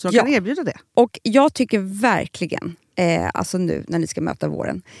nöjd. Så de kan erbjuda det. Och jag tycker verkligen, alltså nu när ni ska möta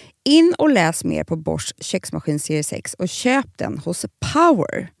våren, in och läs mer på Bosch köksmaskin serie 6 och köp den hos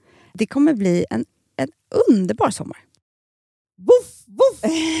Power. Det kommer bli en underbar sommar. Woof,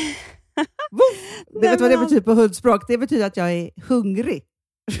 woof. Woof. Vet du vad det betyder på hundspråk? Det betyder att jag är hungrig.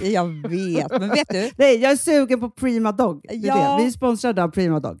 Jag vet, men vet du? Nej, jag är sugen på Prima Dog. Det är Ja. det. Vi är sponsrade av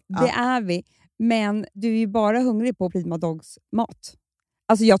Prima Dog. Det är vi. Men du är ju bara hungrig på Prima Dogs mat.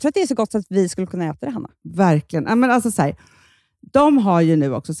 Alltså jag tror att det är så gott att vi skulle kunna äta det, Hanna. Verkligen. Ja, men alltså så här, de har ju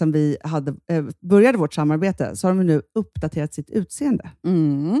nu också, sen vi började vårt samarbete, så har de nu uppdaterat sitt utseende.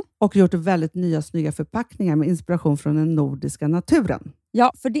 Och gjort väldigt nya snygga förpackningar med inspiration från den nordiska naturen.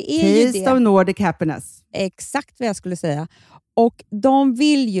 Ja, för det är Taste ju det. of Nordic happiness. Exakt vad jag skulle säga. Och de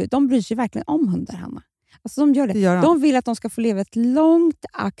bryr sig verkligen om hundar, Hanna. Alltså de gör det. Det gör de. De vill att de ska få leva ett långt,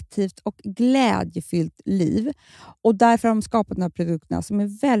 aktivt och glädjefyllt liv. Och därför har de skapat de här produkterna som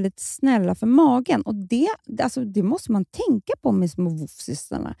är väldigt snälla för magen. Och det måste man tänka på med små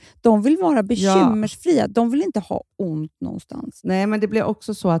woofsisarna. De vill vara bekymmersfria. De vill inte ha ont någonstans. Nej, men det blir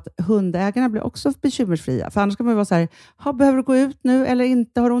också så att hundägarna blir också bekymmersfria. För annars kan man vara så här, behöver du gå ut nu eller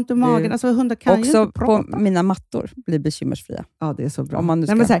inte? Har du ont i magen? Alltså hundar kan också ju inte prata. på mina mattor blir bekymmersfria. Ja, det är så bra. Om man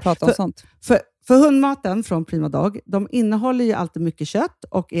nu ska prata om sånt. För hundmaten från Prima Dog, de innehåller ju alltid mycket kött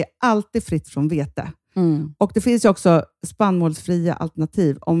och är alltid fritt från vete. Och det finns ju också spannmålsfria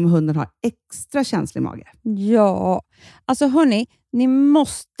alternativ om hunden har extra känslig mage. Ja, alltså hörni,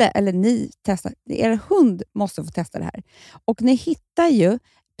 ni testar. Er hund måste få testa det här. Och ni hittar ju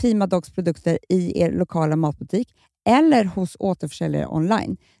Prima Dogs produkter i er lokala matbutik eller hos återförsäljare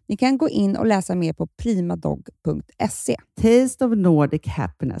online. Ni kan gå in och läsa mer på primadog.se. Taste of Nordic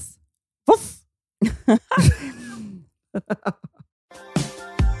happiness. Voff!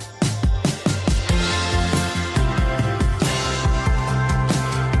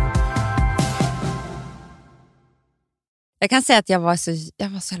 Jag kan säga att jag var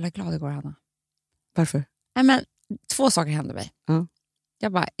så jävla glad igår, Hanna. Varför? Nej, men 2 saker hände mig.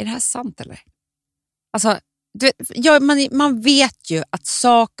 Jag bara, är det här sant eller? Alltså, du vet, man vet ju att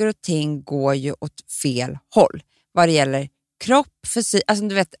saker och ting går ju åt fel håll. Vad det gäller kropp, fysik, alltså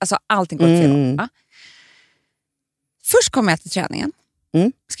du vet, alltså allting går åt fel håll. Ja? Först kom jag till träningen.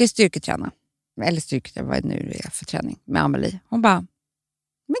 Ska jag styrketräna. Eller styrketräna, vad nu det är för träning med Amelie. Hon bara,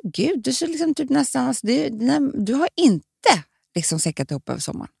 men gud, du ser liksom typ nästan, alltså, du har inte liksom säckat upp över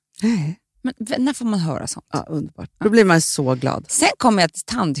sommaren. Nej. Men när får man höra sånt? Ja, underbart. Då blir man så glad. Sen kom jag till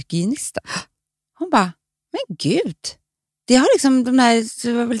tandhygienisten. Hon bara, men gud, det har liksom de där, så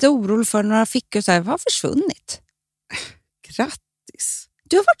jag var lite orolig för några fickor så här, har försvunnit. Grattis.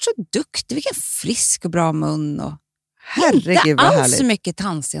 Du har varit så duktig, vilken frisk och bra mun. Och herregud inte vad alls härligt. så mycket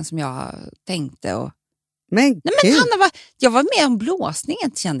tandsten som jag tänkte. Och Men nej, men Hanna, jag var med om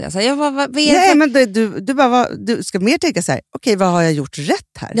blåsningen, kände jag. Så jag vad är det nej, för... men du ska mer tänka så här, okej, vad har jag gjort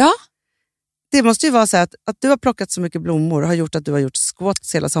rätt här? Ja. Det måste ju vara så att du har plockat så mycket blommor har gjort att du har gjort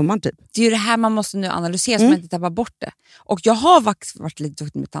squats hela sommaren typ. Det är ju det här man måste nu analysera så man inte tappar bort det. Och jag har varit lite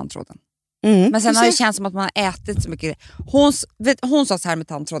duktig med tandtråden. Men sen har det känts som att man har ätit så mycket. Hon sa så här med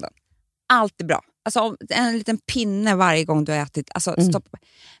tandtråden. Allt är bra. Alltså en liten pinne varje gång du har ätit. Alltså stopp.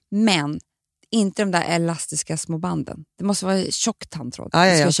 Men inte de där elastiska små banden. Det måste vara tjock tandtråd.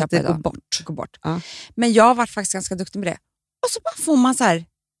 Ja, köpa det går bort. Ja. Men jag har varit faktiskt ganska duktig med det. Och så bara får man så här.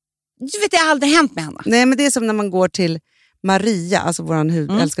 Du vet, det har aldrig hänt med henne. Nej, men det är som när man går till Maria, alltså våran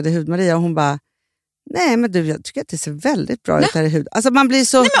älskade hud-Maria, och hon bara, nej men du, jag tycker att det ser väldigt bra ut här i hud. Alltså man blir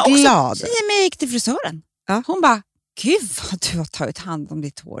så glad. Nej, men jag gick till frisören. Ja. Hon bara, gud vad du har tagit hand om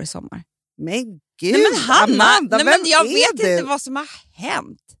ditt hår i sommar. Men gud, nej, men Hanna, Amanda, nej, men jag vet inte vad som har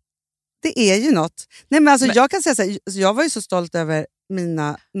hänt. Det är ju något. Nej, men alltså, jag kan säga så här, jag var ju så stolt över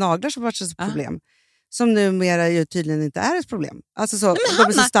mina naglar som var ett problem. Som numera ju tydligen inte är ett problem. Alltså så, de Hanna,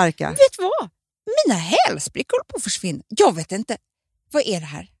 är så starka. Vet du vad? Mina hälsbrickor håller på att försvinna. Jag vet inte. Vad är det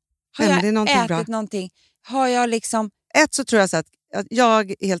här? Har jag ätit någonting? Har jag liksom... Så tror jag så att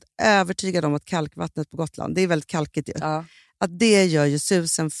jag är helt övertygad om att kalkvattnet på Gotland, det är väldigt kalkigt ju. Ja. Att det gör ju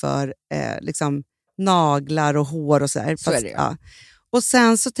susen för liksom naglar och hår och sådär. Så är det ju. Ja. Och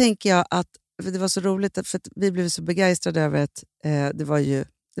sen så tänker jag att, för det var så roligt, för att vi blev så begeistrade över att det var ju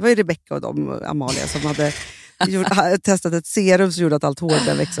Rebecca och Amalia som hade testat ett serum som gjorde att allt hår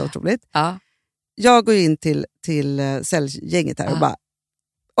där växte otroligt. Ja. Jag går in till säljgänget här och bara,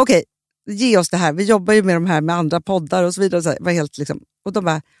 okej, ge oss det här. Vi jobbar ju med de här med andra poddar och så vidare. Och, så här, var helt, liksom, och de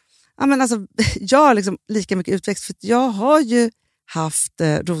bara, ja, men alltså, jag har liksom lika mycket utväxt för jag har ju haft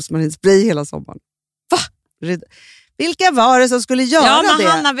rosmarinspray hela sommaren. Va? Vilka var det som skulle göra det? Ja,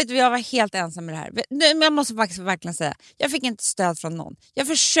 Hanna, vet du, jag var helt ensam med det här. Men jag måste faktiskt verkligen säga, jag fick inte stöd från någon. Jag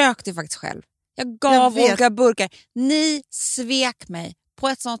försökte faktiskt själv. Jag gav olika burkar. Ni svek mig på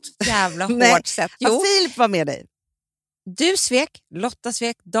ett sånt jävla hårt sätt. Jo. Filip var med dig. Du svek, Lotta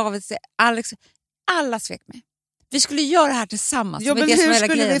svek, David svek, Alex. Alla svek mig. Vi skulle göra det här tillsammans. Jo, men hur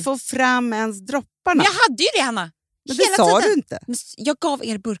skulle vi få fram ens dropparna? Men jag hade ju det, Hanna. Men det sa du inte. Jag gav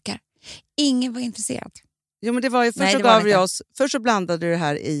er burkar. Ingen var intresserad. Jo, men det var ju först så blandade du det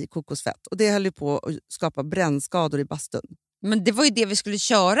här i kokosfett och det höll ju på att skapa brännskador i bastun. Men det var ju det vi skulle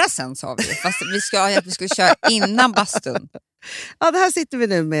köra sen, sa vi. Fast vi skulle köra innan bastun. Ja, det här sitter vi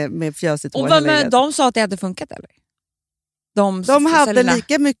nu med fjösigt hår. Och de sa att det hade funkat, eller? De hade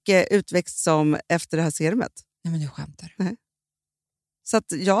lika mycket utväxt som efter det här serumet. Nej, men du skämtar. Nej. Så att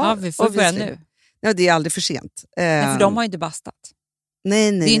vi får börja nu. Ja, det är aldrig för sent. Nej, för de har ju inte bastat.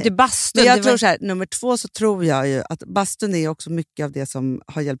 Nej. Det är ju inte bastun. Men jag tror så här, nummer 2 så tror jag ju att bastun är också mycket av det som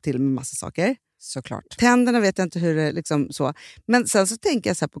har hjälpt till med massa saker. Såklart. Tänderna vet jag inte hur det liksom så. Men sen så tänker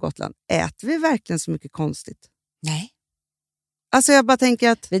jag så här på Gotland, äter vi verkligen så mycket konstigt? Nej. Alltså jag bara tänker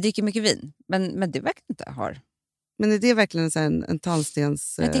att... Vi dricker mycket vin, men det verkar inte ha. Men är det verkligen en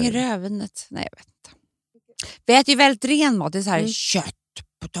tandstens... Jag tänker rödvinet. Nej, jag vet inte. Vi äter ju väldigt ren mat. Det är så här kött,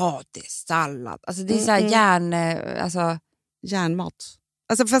 potatis, sallad. Alltså det är så här järnmat.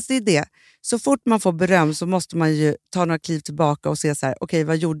 Alltså fast det är det. så fort man får beröm så måste man ju ta några kliv tillbaka och se så här, okej,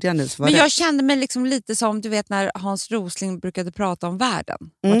 vad gjorde jag nu? Men jag kände mig liksom lite som, du vet när Hans Rosling brukade prata om världen,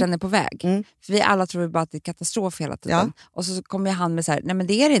 vart den är på väg. För vi alla tror bara att det är katastrof hela tiden. Ja. Och så kommer han med så här, nej men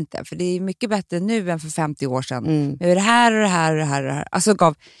det är det inte, för det är mycket bättre nu än för 50 år sedan. Nu är det här och det här och det här och det här.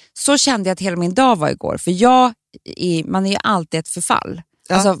 Alltså så kände jag att hela min dag var igår. För man är ju alltid ett förfall.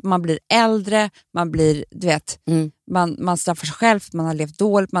 Ja. Alltså man blir äldre, man blir, du vet, man straffar sig själv för att man har levt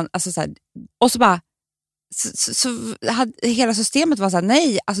dåligt. Alltså så här, och så bara, så hade, hela systemet var så här,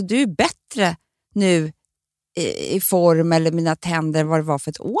 nej, alltså du är bättre nu i form eller mina tänder vad det var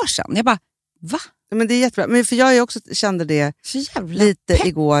för ett år sedan. Jag bara, va? Men det är jättebra, men för jag också kände det lite peppande.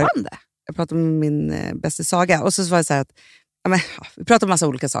 Igår. Jag pratade med min bästa Saga och så var det så här att, vi pratade om massa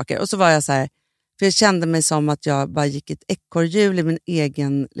olika saker och så var jag så här, för jag kände mig som att jag bara gick ett ekorrhjul i min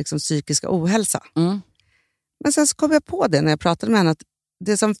egen liksom, psykiska ohälsa. Men sen så kom jag på det när jag pratade med henne att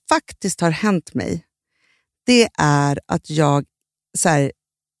det som faktiskt har hänt mig, det är att jag så här,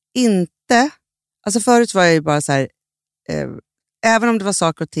 inte... Alltså förut var jag ju bara så här... även om det var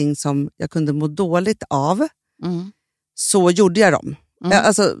saker och ting som jag kunde må dåligt av, så gjorde jag dem.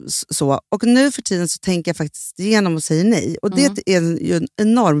 Alltså, så. Och nu för tiden så tänker jag faktiskt igenom och säger nej. Och det är ju en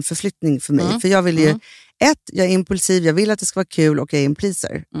enorm förflyttning för mig. För jag vill ju... jag är impulsiv, jag vill att det ska vara kul och jag är en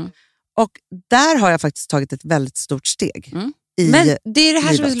pleaser. Och där har jag faktiskt tagit ett väldigt stort steg. Men det är det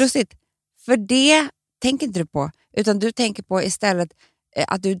här som är så lustigt. För det tänker inte du på. Utan du tänker på istället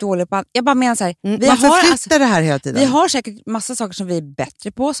att du är dålig på... Jag bara menar så här... Man förflyttar det här hela tiden. Vi har säkert massa saker som vi är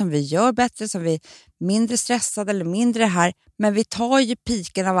bättre på. Som vi gör bättre. Som vi är mindre stressade eller mindre här. Men vi tar ju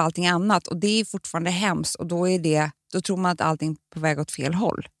piken av allting annat. Och det är fortfarande hemskt. Och då tror man att allting är på väg åt fel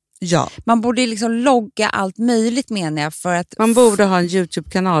håll. Ja. Man borde liksom logga allt möjligt, menar jag, för att... Man borde ha en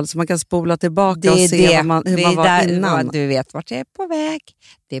YouTube-kanal så man kan spola tillbaka och se hur man var innan. Du vet vart jag är på väg.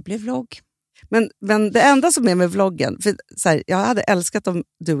 Det blir vlogg. Men det enda som är med vloggen, för så här, jag hade älskat om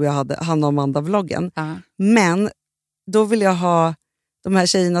du och jag hade Hanna och Amanda-vloggen, men då vill jag ha de här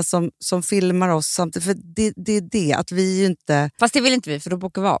tjejerna som filmar oss samtidigt, för det är det, att vi ju inte... Fast det vill inte vi, för då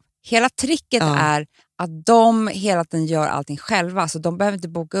bokar vi av. Hela tricket är att de hela tiden gör allting själva, så de behöver inte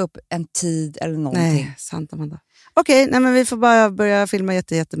boka upp en tid eller någonting. Nej, sant Amanda. Okej, men vi får bara börja filma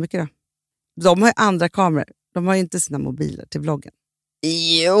jättemycket då. De har ju andra kameror, de har ju inte sina mobiler till vloggen.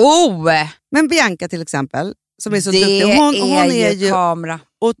 Jo! Men Bianca till exempel, som är så duktig, hon är ju kamera.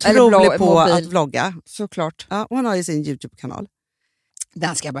 Otrolig på att vlogga. Såklart. Ja, hon har ju sin YouTube-kanal.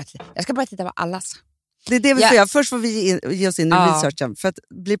 Jag ska bara titta på allas. Det är det vi får göra. Först får vi ge oss in i researchen för att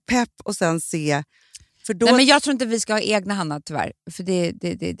bli pepp och sen se. För då... Nej, men jag tror inte vi ska ha egna, Hanna, tyvärr. För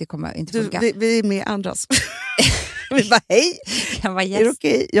det kommer inte funka. Vi är med andras. Vi bara, hej! Är det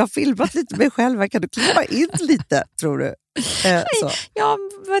okej? Jag har filmat lite mig själv. Kan du klippa in lite, tror du? Så. Ja,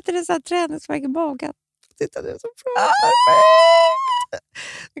 vet du, det är så här träningsverk i magen. Titta, det är så bra.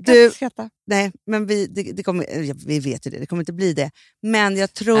 Perfekt. Nej, men det kommer, vi vet ju det. Det kommer inte bli det. Men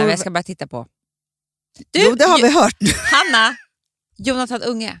jag tror... Nej, jag ska bara titta på. Jo, det har vi hört nu. Hanna, Jonathan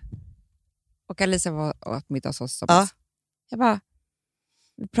Unge och Alisa var åt middag hos oss. Jag bara,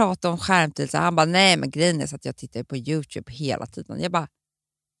 vi pratade om skärmtid. Så han bara, nej men grejen är så att jag tittar på YouTube hela tiden. Jag bara,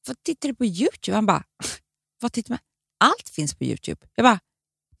 vad tittar du på YouTube? Han bara, vad tittar man? Allt finns på YouTube. Jag bara,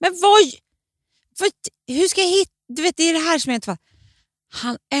 men hur ska jag hitta? Du vet, det är det här som jag inte fattar.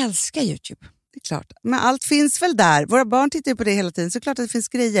 Han älskar YouTube. Det är klart. Men allt finns väl där. Våra barn tittar ju på det hela tiden. Så klart att det finns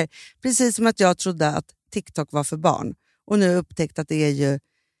grejer. Precis som att jag trodde att TikTok var för barn. Och nu har jag upptäckt att det är ju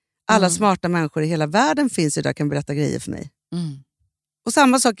alla smarta människor i hela världen finns ju där kan berätta grejer för mig. Och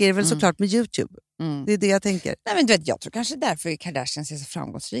samma sak är det väl såklart med YouTube. Det är det jag tänker. Nej, men du vet, jag tror kanske därför Kardashians är så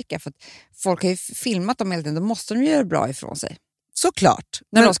framgångsrika. För att folk har ju filmat dem hela tiden. Då måste de göra bra ifrån sig. Såklart.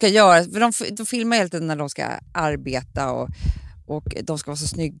 När de ska göra, för de filmar hela tiden när de ska arbeta och de ska vara så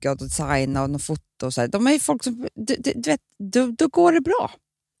snygga och designa och någon foto och så här. De är ju folk som, du vet, då går det bra.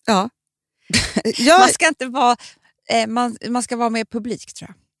 Ja. Man ska inte vara, man ska vara mer publik, tror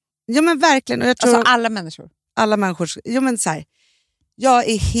jag. Ja, men verkligen. Och jag tror, alltså alla människor. Alla människor. Jo, men så här, jag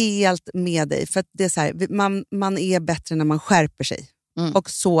är helt med dig. För att det är så här, man är bättre när man skärper sig. Och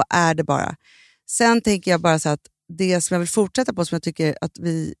så är det bara. Sen tänker jag bara så att det som jag vill fortsätta på, som jag tycker att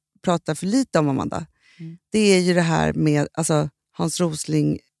vi pratar för lite om, Amanda, det är ju det här med alltså, Hans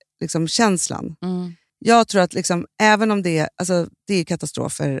Rosling liksom, känslan. Jag tror att liksom, även om det är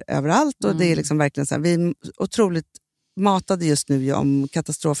katastrofer överallt och det är liksom verkligen så här, vi är otroligt matade just nu ju om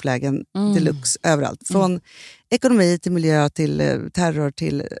katastroflägen deluxe överallt. Från ekonomi till miljö till terror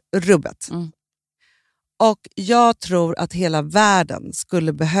till rubbet. Och jag tror att hela världen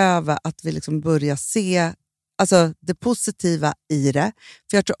skulle behöva att vi liksom börjar se alltså det positiva i det.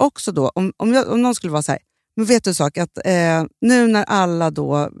 För jag tror också då, om någon skulle vara så här, men vet du sak att nu när alla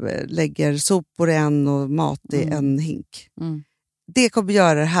då lägger sopor i en och mat i en hink. Det kommer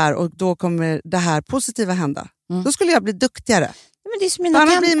göra det här och då kommer det här positiva hända. Då skulle jag bli duktigare. Men det är som mina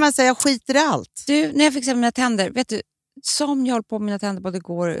annars tänder. blir man säga jag skiter i allt. Du, när jag fixade mina tänder, vet du, som jag håller på med mina tänder både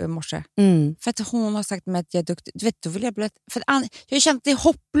igår och i morse. För att hon har sagt mig att jag är duktig. Du vet, då vill jag bli... För jag har känt att det är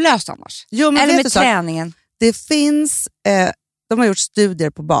hopplöst annars. Jo, men eller vet med du träningen. Det finns... de har gjort studier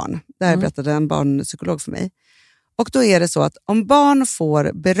på barn. Det här berättade en barnpsykolog för mig. Och då är det så att om barn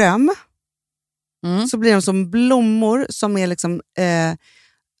får beröm så blir de som blommor som är liksom...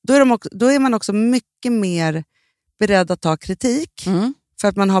 Då är man också mycket mer beredd att ta kritik. För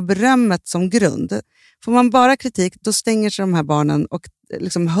att man har berömmet som grund. Får man bara kritik, då stänger sig de här barnen och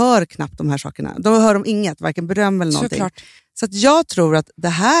liksom hör knappt de här sakerna. Då hör de inget, varken beröm eller någonting. Såklart. Så att jag tror att det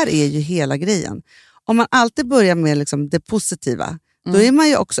här är ju hela grejen. Om man alltid börjar med liksom det positiva, då är man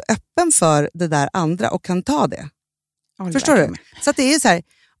ju också öppen för det där andra och kan ta det. Förstår du? Så att det är så här,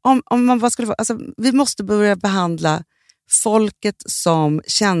 om man vad skulle få, alltså, vi måste börja behandla folket som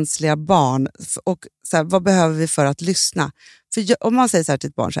känsliga barn och så här, vad behöver vi för att lyssna? För om man säger så här till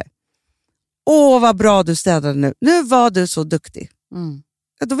ett barn så här, åh vad bra du städade nu var du så duktig.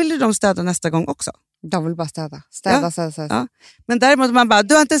 Ja, då vill ju de städa nästa gång också. De vill bara städa. Ja. Men däremot man bara,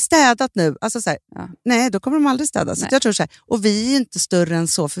 du har inte städat nu. Alltså så här, nej, då kommer de aldrig städa. Så jag tror så här, och vi är inte större än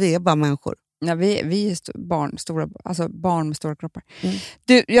så, för vi är bara människor. Ja, vi är barn med stora kroppar.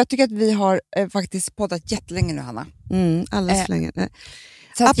 Du, jag tycker att vi har faktiskt poddat jättelänge nu, Hanna. Alldeles för länge.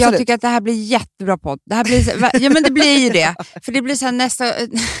 Så att jag tycker att det här blir jättebra podd. Det här blir, ja, men det blir ju det. För det blir så här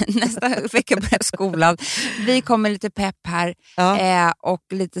nästa vecka börjar skolan. Vi kommer lite pepp här och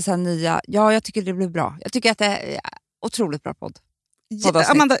lite så här nya. Ja, jag tycker det blir bra. Jag tycker att det är otroligt bra podd.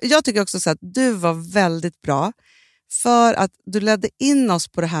 Amanda, jag tycker också så att du var väldigt bra. För att du ledde in oss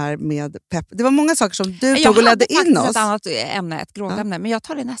på det här med pepp. Det var många saker som du tog och ledde in oss. Jag hade faktiskt ett annat ämne, ett gråtämne. Men jag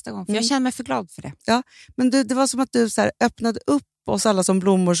tar det nästa gång, för jag känner mig för glad för det. Ja, men det var som att du så här öppnade upp oss alla som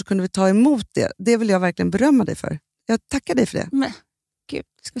blommor, så kunde vi ta emot det. Det vill jag verkligen berömma dig för. Jag tackar dig för det. Men gud,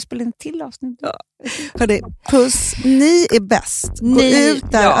 ska vi spela in till avsnitt? Ja. Hörde, puss, ni är bäst. Gå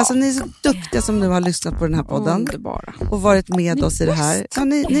ut där. Alltså, ni är så duktiga som nu har lyssnat på den här podden. Underbara. Och varit med oss i det här. Ja,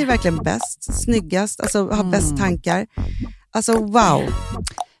 ni är verkligen bäst, snyggast, alltså har bäst tankar. Alltså wow.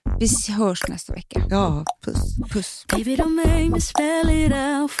 Vi hörs nästa vecka. Ja, puss. Baby, don't make me spell it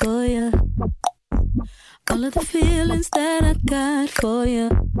out for you. All of the feelings that I got for you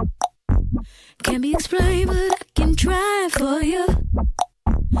can't be explained, but I can try for you.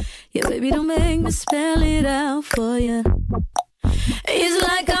 Yeah, baby, don't make me spell it out for you. It's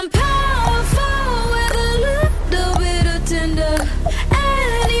like I'm